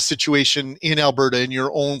the situation in Alberta, in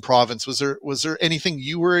your own province? Was there anything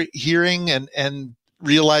you were hearing and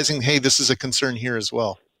realizing, hey, this is a concern here as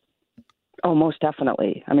well? Oh, most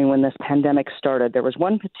definitely. I mean, when this pandemic started, there was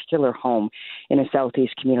one particular home in a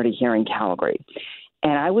southeast community here in Calgary.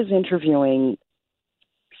 And I was interviewing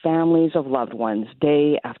families of loved ones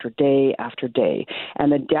day after day after day,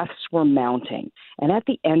 and the deaths were mounting. And at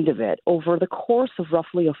the end of it, over the course of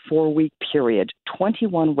roughly a 4-week period,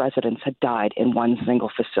 21 residents had died in one single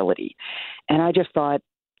facility. And I just thought,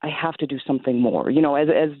 I have to do something more.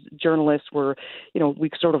 As journalists, we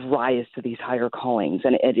sort of rise to these higher callings,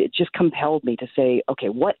 and it just compelled me to say, okay,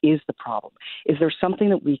 what is the problem? Is there something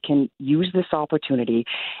that we can use this opportunity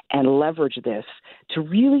and leverage this to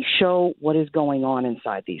really show what is going on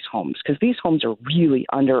inside these homes? Because these homes are really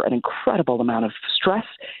under an incredible amount of stress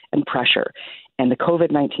and pressure, and the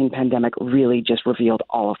COVID-19 pandemic really just revealed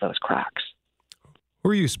all of those cracks. Who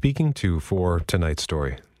are you speaking to for tonight's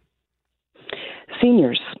story?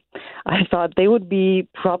 Seniors. I thought they would be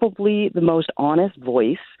probably the most honest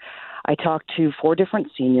voice. I talked to 4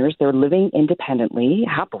 different seniors. They're living independently,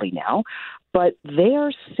 happily now, but they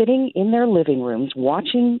are sitting in their living rooms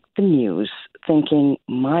watching the news thinking,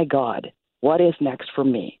 my God, what is next for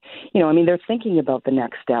me? They're thinking about the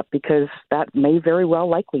next step because that may very well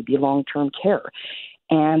likely be long-term care.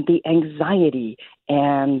 And the anxiety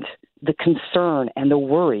and the concern and the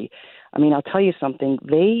worry, I'll tell you something,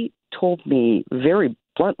 they told me very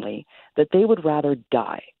bluntly that they would rather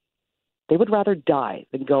die They would rather die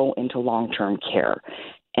than go into long-term care.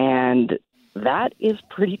 And that is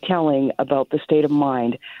pretty telling about the state of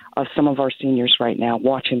mind of some of our seniors right now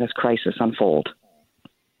watching this crisis unfold.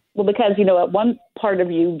 Well, because, at one part of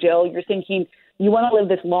you, Jill, you're thinking you want to live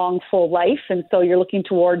this long, full life. And so you're looking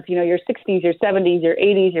towards, your 60s, your 70s, your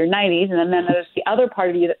 80s, your 90s. And then there's the other part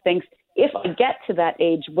of you that thinks, if I get to that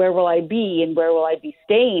age, where will I be and where will I be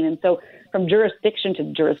staying? And so from jurisdiction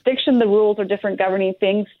to jurisdiction, the rules are different governing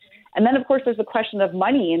things. And then, of course, there's the question of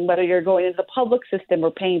money and whether you're going into the public system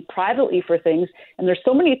or paying privately for things. And there's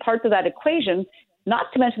so many parts of that equation, not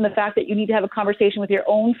to mention the fact that you need to have a conversation with your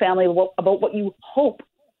own family about what you hope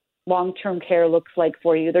long-term care looks like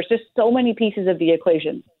for you. There's just so many pieces of the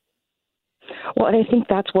equation. Well, and I think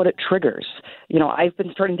that's what it triggers. I've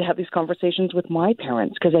been starting to have these conversations with my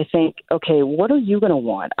parents because I think, okay, what are you going to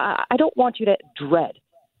want? I don't want you to dread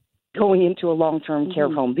going into a long-term care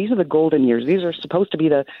home. These are the golden years. These are supposed to be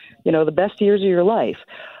the best years of your life.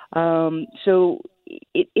 So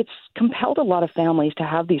it's compelled a lot of families to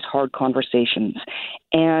have these hard conversations.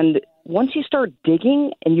 And once you start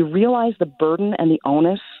digging and you realize the burden and the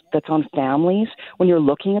onus that's on families when you're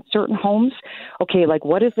looking at certain homes, okay, like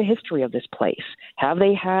what is the history of this place? Have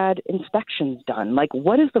they had inspections done? Like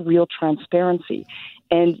what is the real transparency?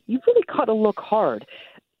 And you really got to look hard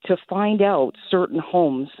to find out certain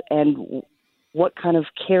homes and what kind of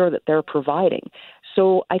care that they're providing.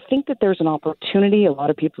 So I think that there's an opportunity. A lot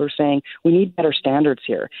of people are saying we need better standards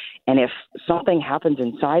here. And if something happens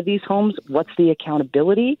inside these homes, what's the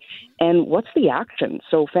accountability and what's the action?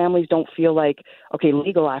 So families don't feel like, okay,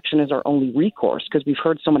 legal action is our only recourse, because we've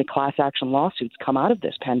heard so many class action lawsuits come out of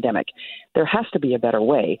this pandemic. There has to be a better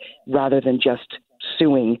way rather than just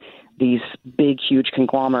suing these big, huge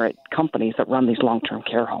conglomerate companies that run these long-term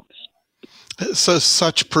care homes. So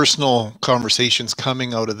such personal conversations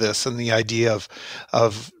coming out of this, and the idea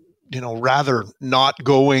of rather not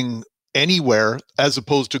going anywhere as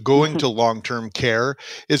opposed to going to long-term care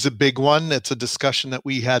is a big one. It's a discussion that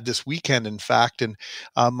we had this weekend, in fact, and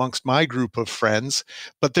amongst my group of friends.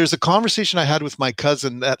 But there's a conversation I had with my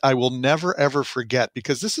cousin that I will never, ever forget,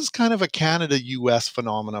 because this is kind of a Canada-US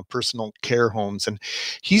phenomena, personal care homes. And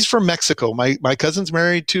he's from Mexico. My cousin's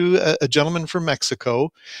married to a gentleman from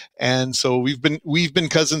Mexico. And so we've been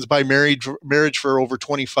cousins by marriage for over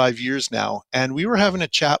 25 years now. And we were having a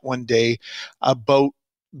chat one day about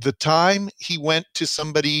the time he went to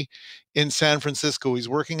somebody in San Francisco. He's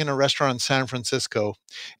working in a restaurant in San Francisco,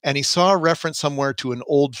 and he saw a reference somewhere to an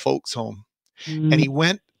old folks home. And he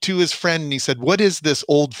went to his friend and he said, "What is this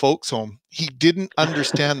old folks home?" He didn't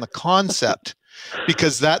understand the concept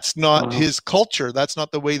because that's not his culture. That's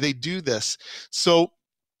not the way they do this. So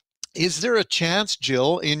is there a chance,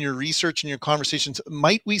 Jill, in your research and your conversations,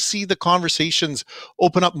 might we see the conversations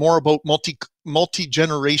open up more about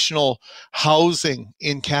multi-generational housing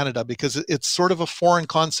in Canada? Because it's sort of a foreign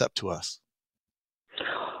concept to us.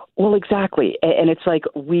 Well, exactly. And it's like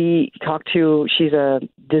she's a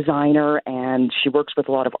designer and she works with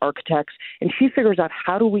a lot of architects, and she figures out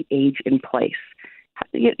how do we age in place?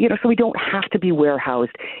 So we don't have to be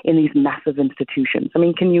warehoused in these massive institutions. I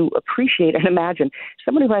mean, can you appreciate and imagine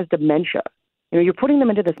someone who has dementia? You're putting them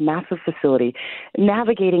into this massive facility,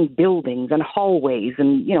 navigating buildings and hallways,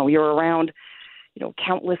 and, you're around,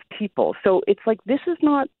 countless people. So it's like, this is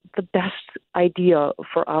not the best idea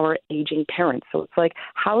for our aging parents. So it's like,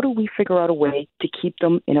 how do we figure out a way to keep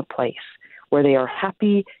them in a place where they are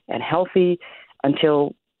happy and healthy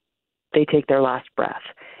until they take their last breath?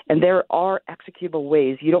 And there are executable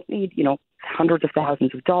ways. You don't need, hundreds of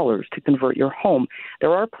thousands of dollars to convert your home.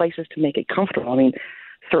 There are places to make it comfortable. I mean,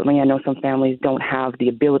 certainly I know some families don't have the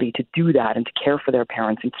ability to do that and to care for their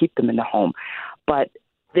parents and keep them in the home. But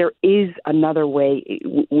there is another way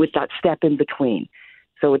with that step in between.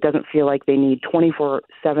 So it doesn't feel like they need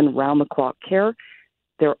 24/7 round-the-clock care.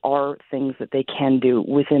 There are things that they can do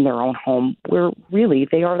within their own home where really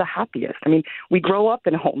they are the happiest. I mean, we grow up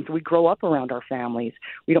in homes. We grow up around our families.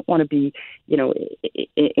 We don't want to be,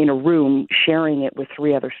 in a room sharing it with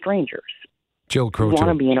 3 other strangers. Jill Croteau. We want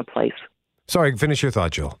to be in a place. Sorry, finish your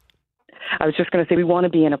thought, Jill. I was just going to say we want to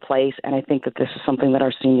be in a place, and I think that this is something that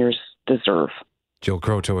our seniors deserve. Jill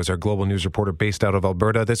Croteau is our global news reporter based out of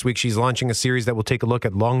Alberta. This week she's launching a series that will take a look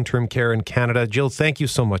at long-term care in Canada. Jill, thank you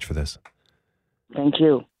so much for this. Thank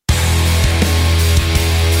you.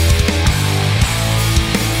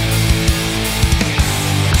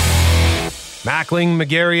 Mackling,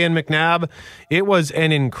 McGarry, and McNabb. It was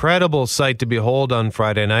an incredible sight to behold on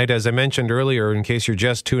Friday night. As I mentioned earlier, in case you're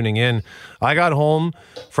just tuning in, I got home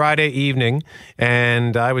Friday evening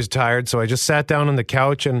and I was tired, so I just sat down on the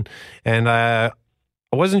couch and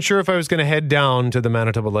I wasn't sure if I was going to head down to the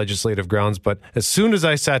Manitoba Legislative Grounds, but as soon as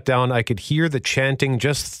I sat down, I could hear the chanting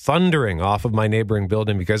just thundering off of my neighboring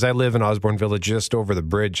building because I live in Osborne Village just over the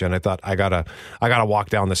bridge, and I thought I gotta walk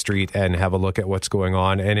down the street and have a look at what's going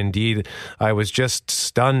on. And indeed, I was just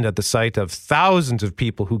stunned at the sight of thousands of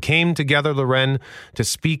people who came together, Loren, to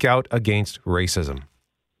speak out against racism.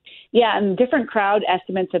 Yeah, and different crowd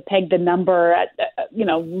estimates have pegged the number at,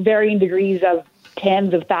 varying degrees of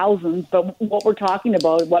tens of thousands. But what we're talking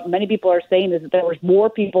about, what many people are saying, is that there was more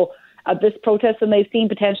people at this protest than they've seen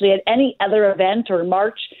potentially at any other event or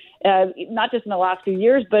march, not just in the last few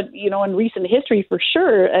years, but, in recent history for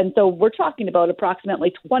sure. And so we're talking about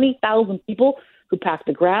approximately 20,000 people who packed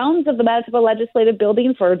the grounds of the Manitoba Legislative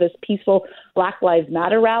Building for this peaceful Black Lives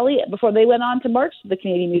Matter rally before they went on to march to the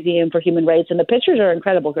Canadian Museum for Human Rights. And the pictures are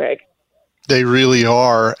incredible, Greg. They really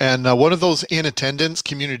are. And one of those in attendance,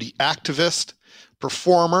 community activist,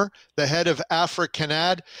 performer, the head of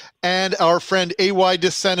Africanad, and our friend AY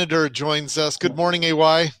DeSenator joins us. Good morning,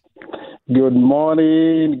 AY. Good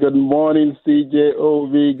morning,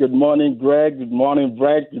 CJOV. Good morning, Greg. Good morning,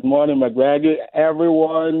 Brett. Good morning, McGregor.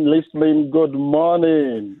 Everyone listening, good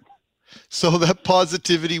morning. So that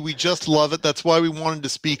positivity, we just love it. That's why we wanted to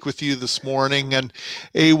speak with you this morning. And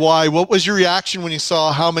AY, what was your reaction when you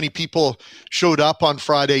saw how many people showed up on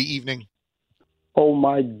Friday evening? Oh,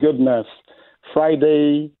 my goodness.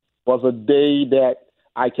 Friday was a day that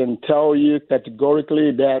I can tell you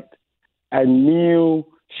categorically that a new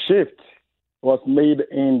shift was made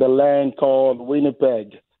in the land called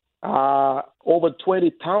Winnipeg. Over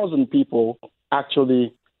 20,000 people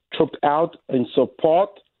actually trooped out in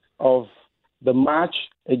support of the march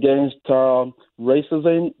against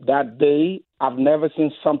racism that day. I've never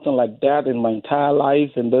seen something like that in my entire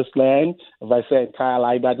life in this land. If I say entire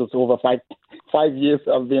life, that was over five years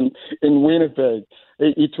I've been in Winnipeg.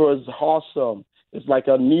 It was awesome. It's like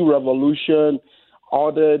a new revolution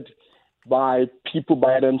ordered by people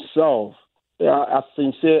by themselves. A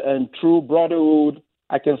sincere and true brotherhood,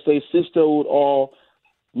 I can say sisterhood, or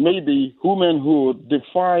maybe womanhood,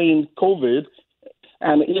 defying COVID,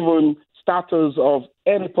 and even status of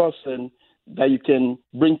any person that you can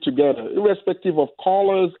bring together. Irrespective of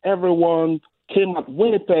colors, everyone came at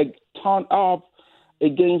Winnipeg, turned up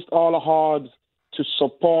against all odds to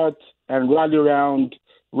support and rally around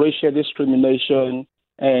racial discrimination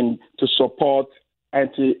and to support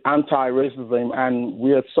anti-racism. And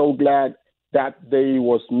we are so glad that day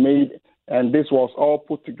was made, and this was all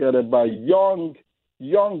put together by young,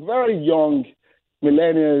 very young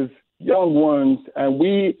millennials, young ones, and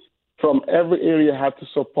we from every area had to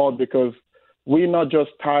support because we're not just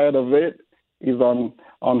tired of it. It's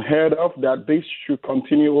unheard of that this should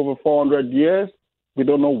continue over 400 years. We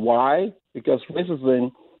don't know why, because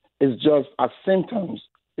racism is just a symptom.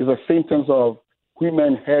 It's a symptom of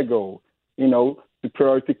human ego,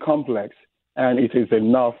 superiority complex, and it is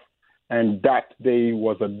enough. And that day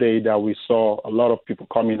was a day that we saw a lot of people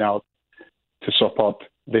coming out to support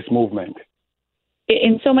this movement.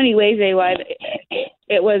 In so many ways, AY,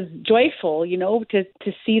 it was joyful,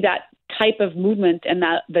 to see that type of movement and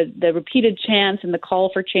that the repeated chants and the call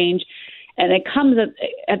for change. And it comes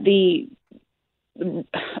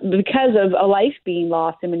because of a life being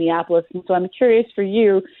lost in Minneapolis. And so I'm curious for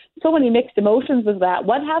you, so many mixed emotions with that.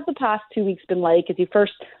 What has the past 2 weeks been like as you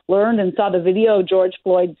first learned and saw the video of George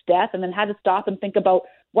Floyd's death and then had to stop and think about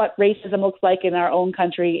what racism looks like in our own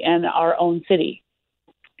country and our own city?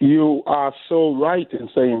 You are so right in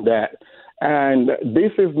saying that. And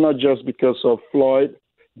this is not just because of Floyd's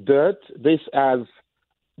death. This has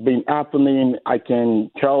been happening. I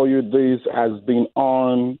can tell you this has been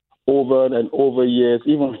on over and over years,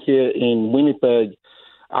 even here in Winnipeg,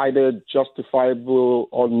 either justifiable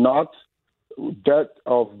or not. Death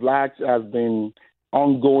of blacks has been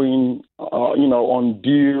ongoing,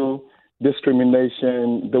 undue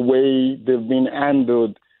discrimination, the way they've been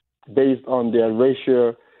handled based on their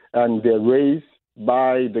racial and their race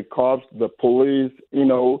by the cops, the police.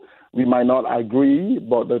 We might not agree,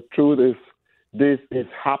 but the truth is this is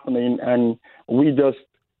happening, and we just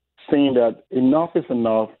saying that enough is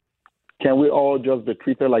enough. Can we all just be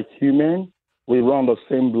treated like human? We run the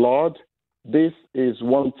same blood. This is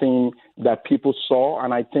one thing that people saw,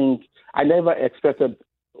 and I think I never expected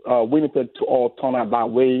Winnipeg to all turn out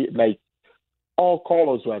that way. Like, all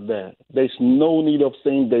colors were there. There's no need of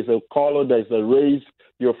saying there's a color, there's a race,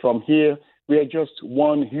 you're from here. We are just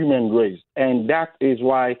one human race. And that is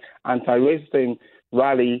why anti-racism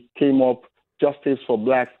rally came up, justice for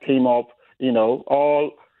blacks came up.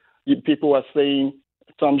 All people are saying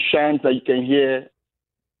some chants that you can hear,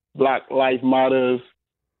 Black Lives Matters,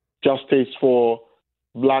 justice for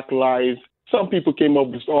Black lives, Some people came up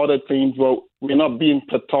with other things, but we're not being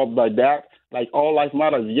taught by that. Like all life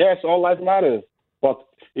matters. Yes, all life matters, but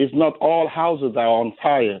it's not all houses are on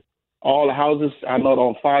fire. All houses are not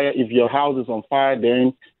on fire. If your house is on fire,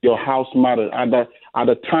 then your house matters. At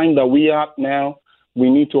the time that we are now, we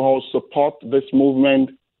need to all support this movement.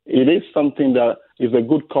 It is something that is a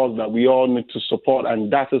good cause that we all need to support,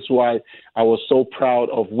 and that is why I was so proud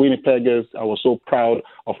of Winnipeggers. I was so proud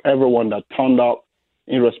of everyone that turned up,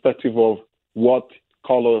 irrespective of what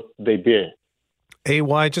color they bear.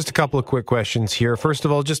 AY, just a couple of quick questions here. First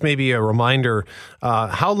of all, just maybe a reminder,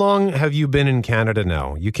 how long have you been in Canada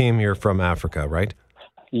now? You came here from Africa, right?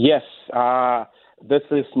 Yes. This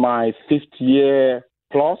is my 5th year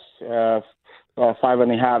plus,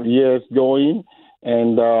 5.5 years going.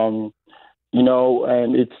 And,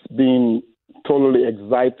 and it's been totally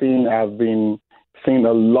exciting. I've been seeing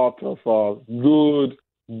a lot of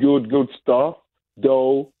good stuff,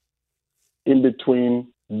 though in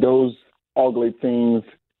between those ugly things,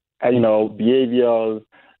 behaviors,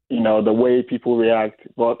 the way people react.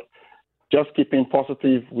 But just keeping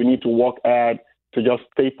positive, we need to work hard to just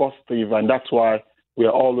stay positive, and that's why we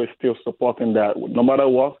are always still supporting that. No matter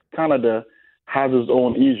what, Canada has its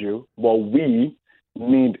own issue, but we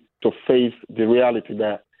need to face the reality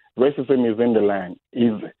that racism is in the land,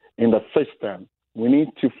 is in the system. We need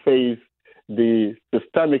to face the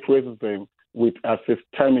systemic racism with a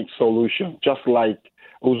systemic solution, just like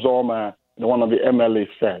Uzoma, one of the MLA,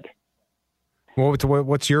 said.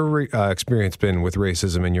 What's your experience been with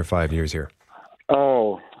racism in your 5 years here?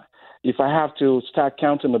 Oh, if I have to start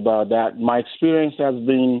counting about that, my experience has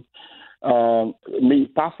been, me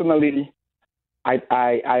personally, I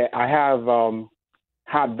have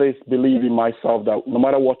had this belief in myself that no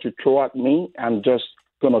matter what you throw at me, I'm just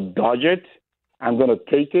going to dodge it. I'm going to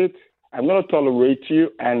take it. I'm going to tolerate you,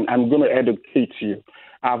 and I'm going to educate you.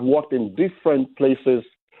 I've worked in different places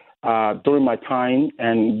during my time,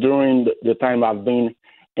 and during the time I've been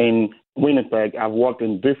in Winnipeg, I've worked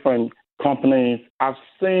in different companies. I've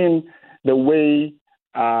seen the way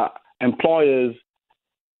employers,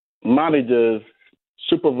 managers,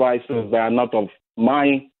 supervisors that are not of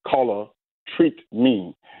my color treat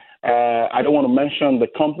me. I don't want to mention the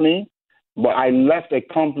company, but I left a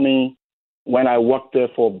company when I worked there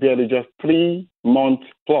for barely just 3 months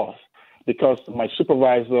plus, because my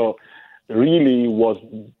supervisor really was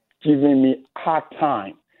giving me a hard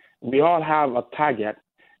time. We all have a target,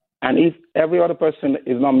 and if every other person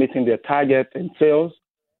is not meeting their target in sales,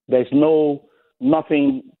 there's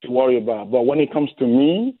nothing to worry about. But when it comes to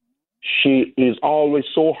me, she is always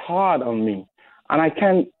so hard on me, and I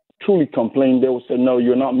can't truly complain. They will say, no,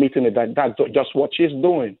 you're not meeting it. That's just what she's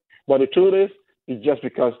doing. But the truth is, it's just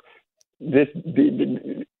because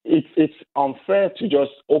it's unfair to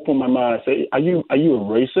just open my mouth and say, are you a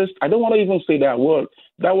racist? I don't want to even say that word.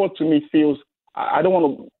 That word to me feels, I don't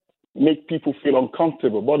want to make people feel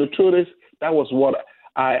uncomfortable. But the truth is, that was what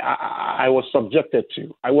I was subjected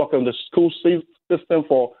to. I work in the school system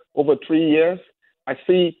for over 3 years. I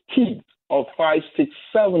see kids of 5, 6,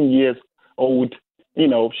 7 years old,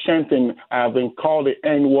 chanting. I've been called the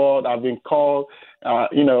N-word. I've been called,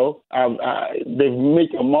 they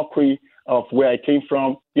make a mockery of where I came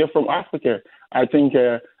from. You're from Africa. I think,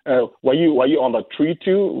 were you on the tree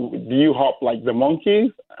too? Do you hop like the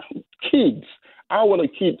monkeys? Kids. How would a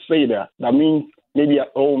kid say that? That means maybe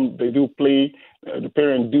at home they do play, the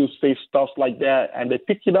parents do say stuff like that, and they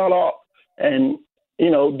pick it all up. And,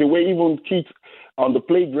 the way even kids on the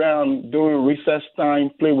playground during recess time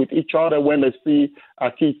play with each other when they see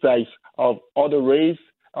kids of other race,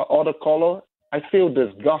 other color, I feel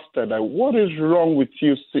disgusted. Like, what is wrong with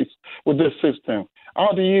you, with this system?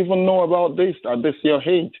 How do you even know about this at this your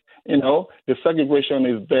age? The segregation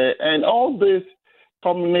is there. And all this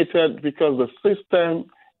culminated because the system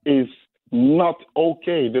is not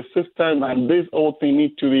okay. The system and this whole thing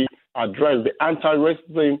need to be addressed. The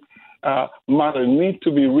anti-racism matter need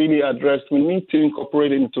to be really addressed. We need to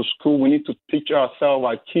incorporate it into school. We need to teach ourselves,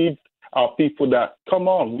 our kids, our people that, come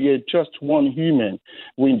on, we are just one human.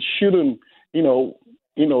 We shouldn't,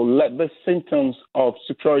 let the symptoms of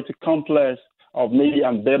superiority complex, of maybe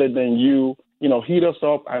I'm better than you, heat us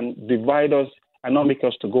up and divide us and not make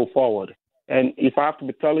us to go forward. And if I have to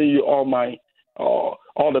be telling you all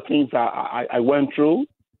the things I went through,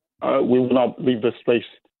 we will not leave this place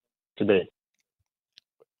today.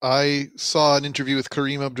 I saw an interview with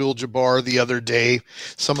Kareem Abdul-Jabbar the other day,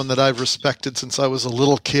 someone that I've respected since I was a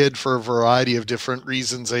little kid for a variety of different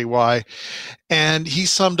reasons, AY. And he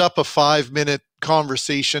summed up a 5-minute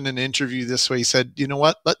conversation and interview this way. He said, you know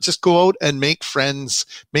what, let's just go out and make friends,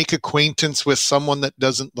 make acquaintance with someone that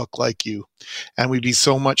doesn't look like you, and we'd be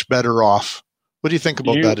so much better off. What do you think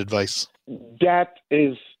about that advice? That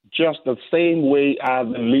is just the same way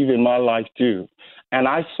I've been living my life too. And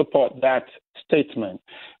I support that statement.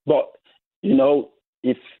 But, you know,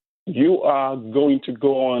 if you are going to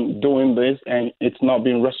go on doing this and it's not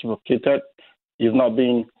being reciprocated, it's not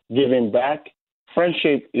being given back,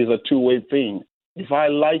 friendship is a two-way thing. If I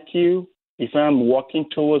like you, if I'm working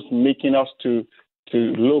towards making us to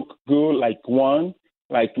look good like one,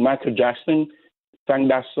 like Michael Jackson sang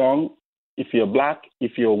that song, if you're black,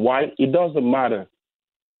 if you're white, it doesn't matter.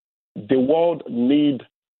 The world needs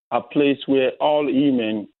a place where all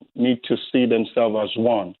human need to see themselves as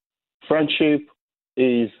one. Friendship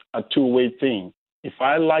is a two-way thing. If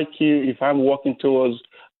I like you, if I'm working towards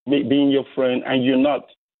being your friend and you're not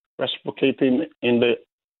reciprocating in the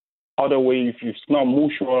other way, if it's not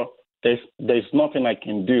mutual, there's nothing I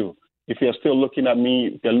can do. If you're still looking at me,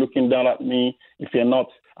 if you're looking down at me, if you're not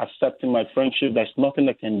accepting my friendship, there's nothing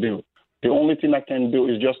I can do. The only thing I can do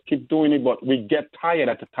is just keep doing it, but we get tired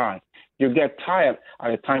at the time. You get tired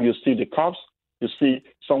at the time you see the cops, you see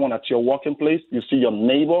someone at your working place, you see your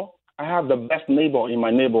neighbor. I have the best neighbor in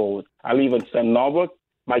my neighborhood. I live in St. Norbert.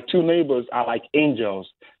 My two neighbors are like angels.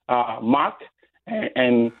 Mark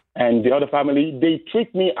and the other family, they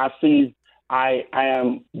treat me as if I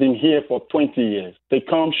am been here for 20 years. They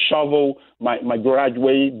come shovel my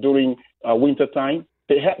driveway during wintertime.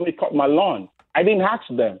 They help me cut my lawn. I didn't ask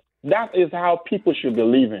them. That is how people should be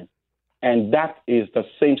living. And that is the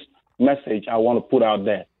same message I want to put out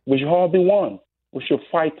there. We should all be one. We should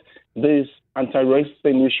fight this anti-racist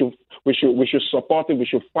thing. We should support it. We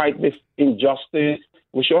should fight this injustice.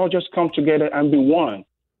 We should all just come together and be one.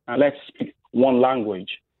 And let's speak one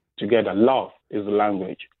language together. Love is the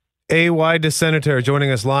language. A.Y. DeSenator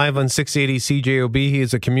joining us live on 680 CJOB. He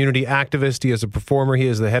is a community activist. He is a performer. He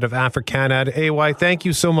is the head of AfriCanad. A.Y., thank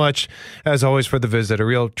you so much, as always, for the visit. A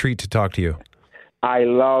real treat to talk to you. I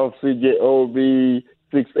love CJOB.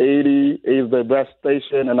 680 is the best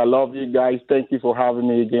station, and I love you guys. Thank you for having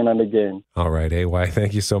me again and again. All right, A.Y.,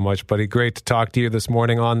 thank you so much, buddy. Great to talk to you this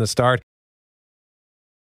morning on The Start.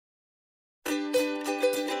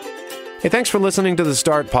 Hey, thanks for listening to the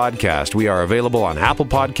Start Podcast. We are available on Apple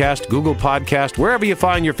Podcast, Google Podcast, wherever you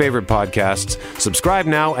find your favorite podcasts. Subscribe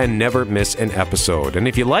now and never miss an episode. And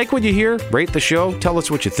if you like what you hear, rate the show, tell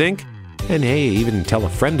us what you think, and hey, even tell a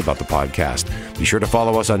friend about the podcast. Be sure to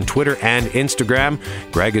follow us on Twitter and Instagram.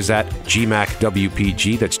 Greg is at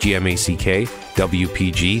GMACWPG, that's GMACK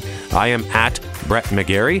WPG. I am at Brett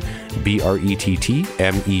McGarry, BRETTMEGARRY.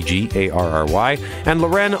 And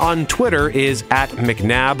Loren on Twitter is at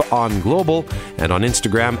McNabb on Global, and on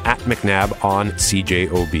Instagram at McNabb on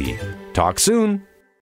CJOB. Talk soon.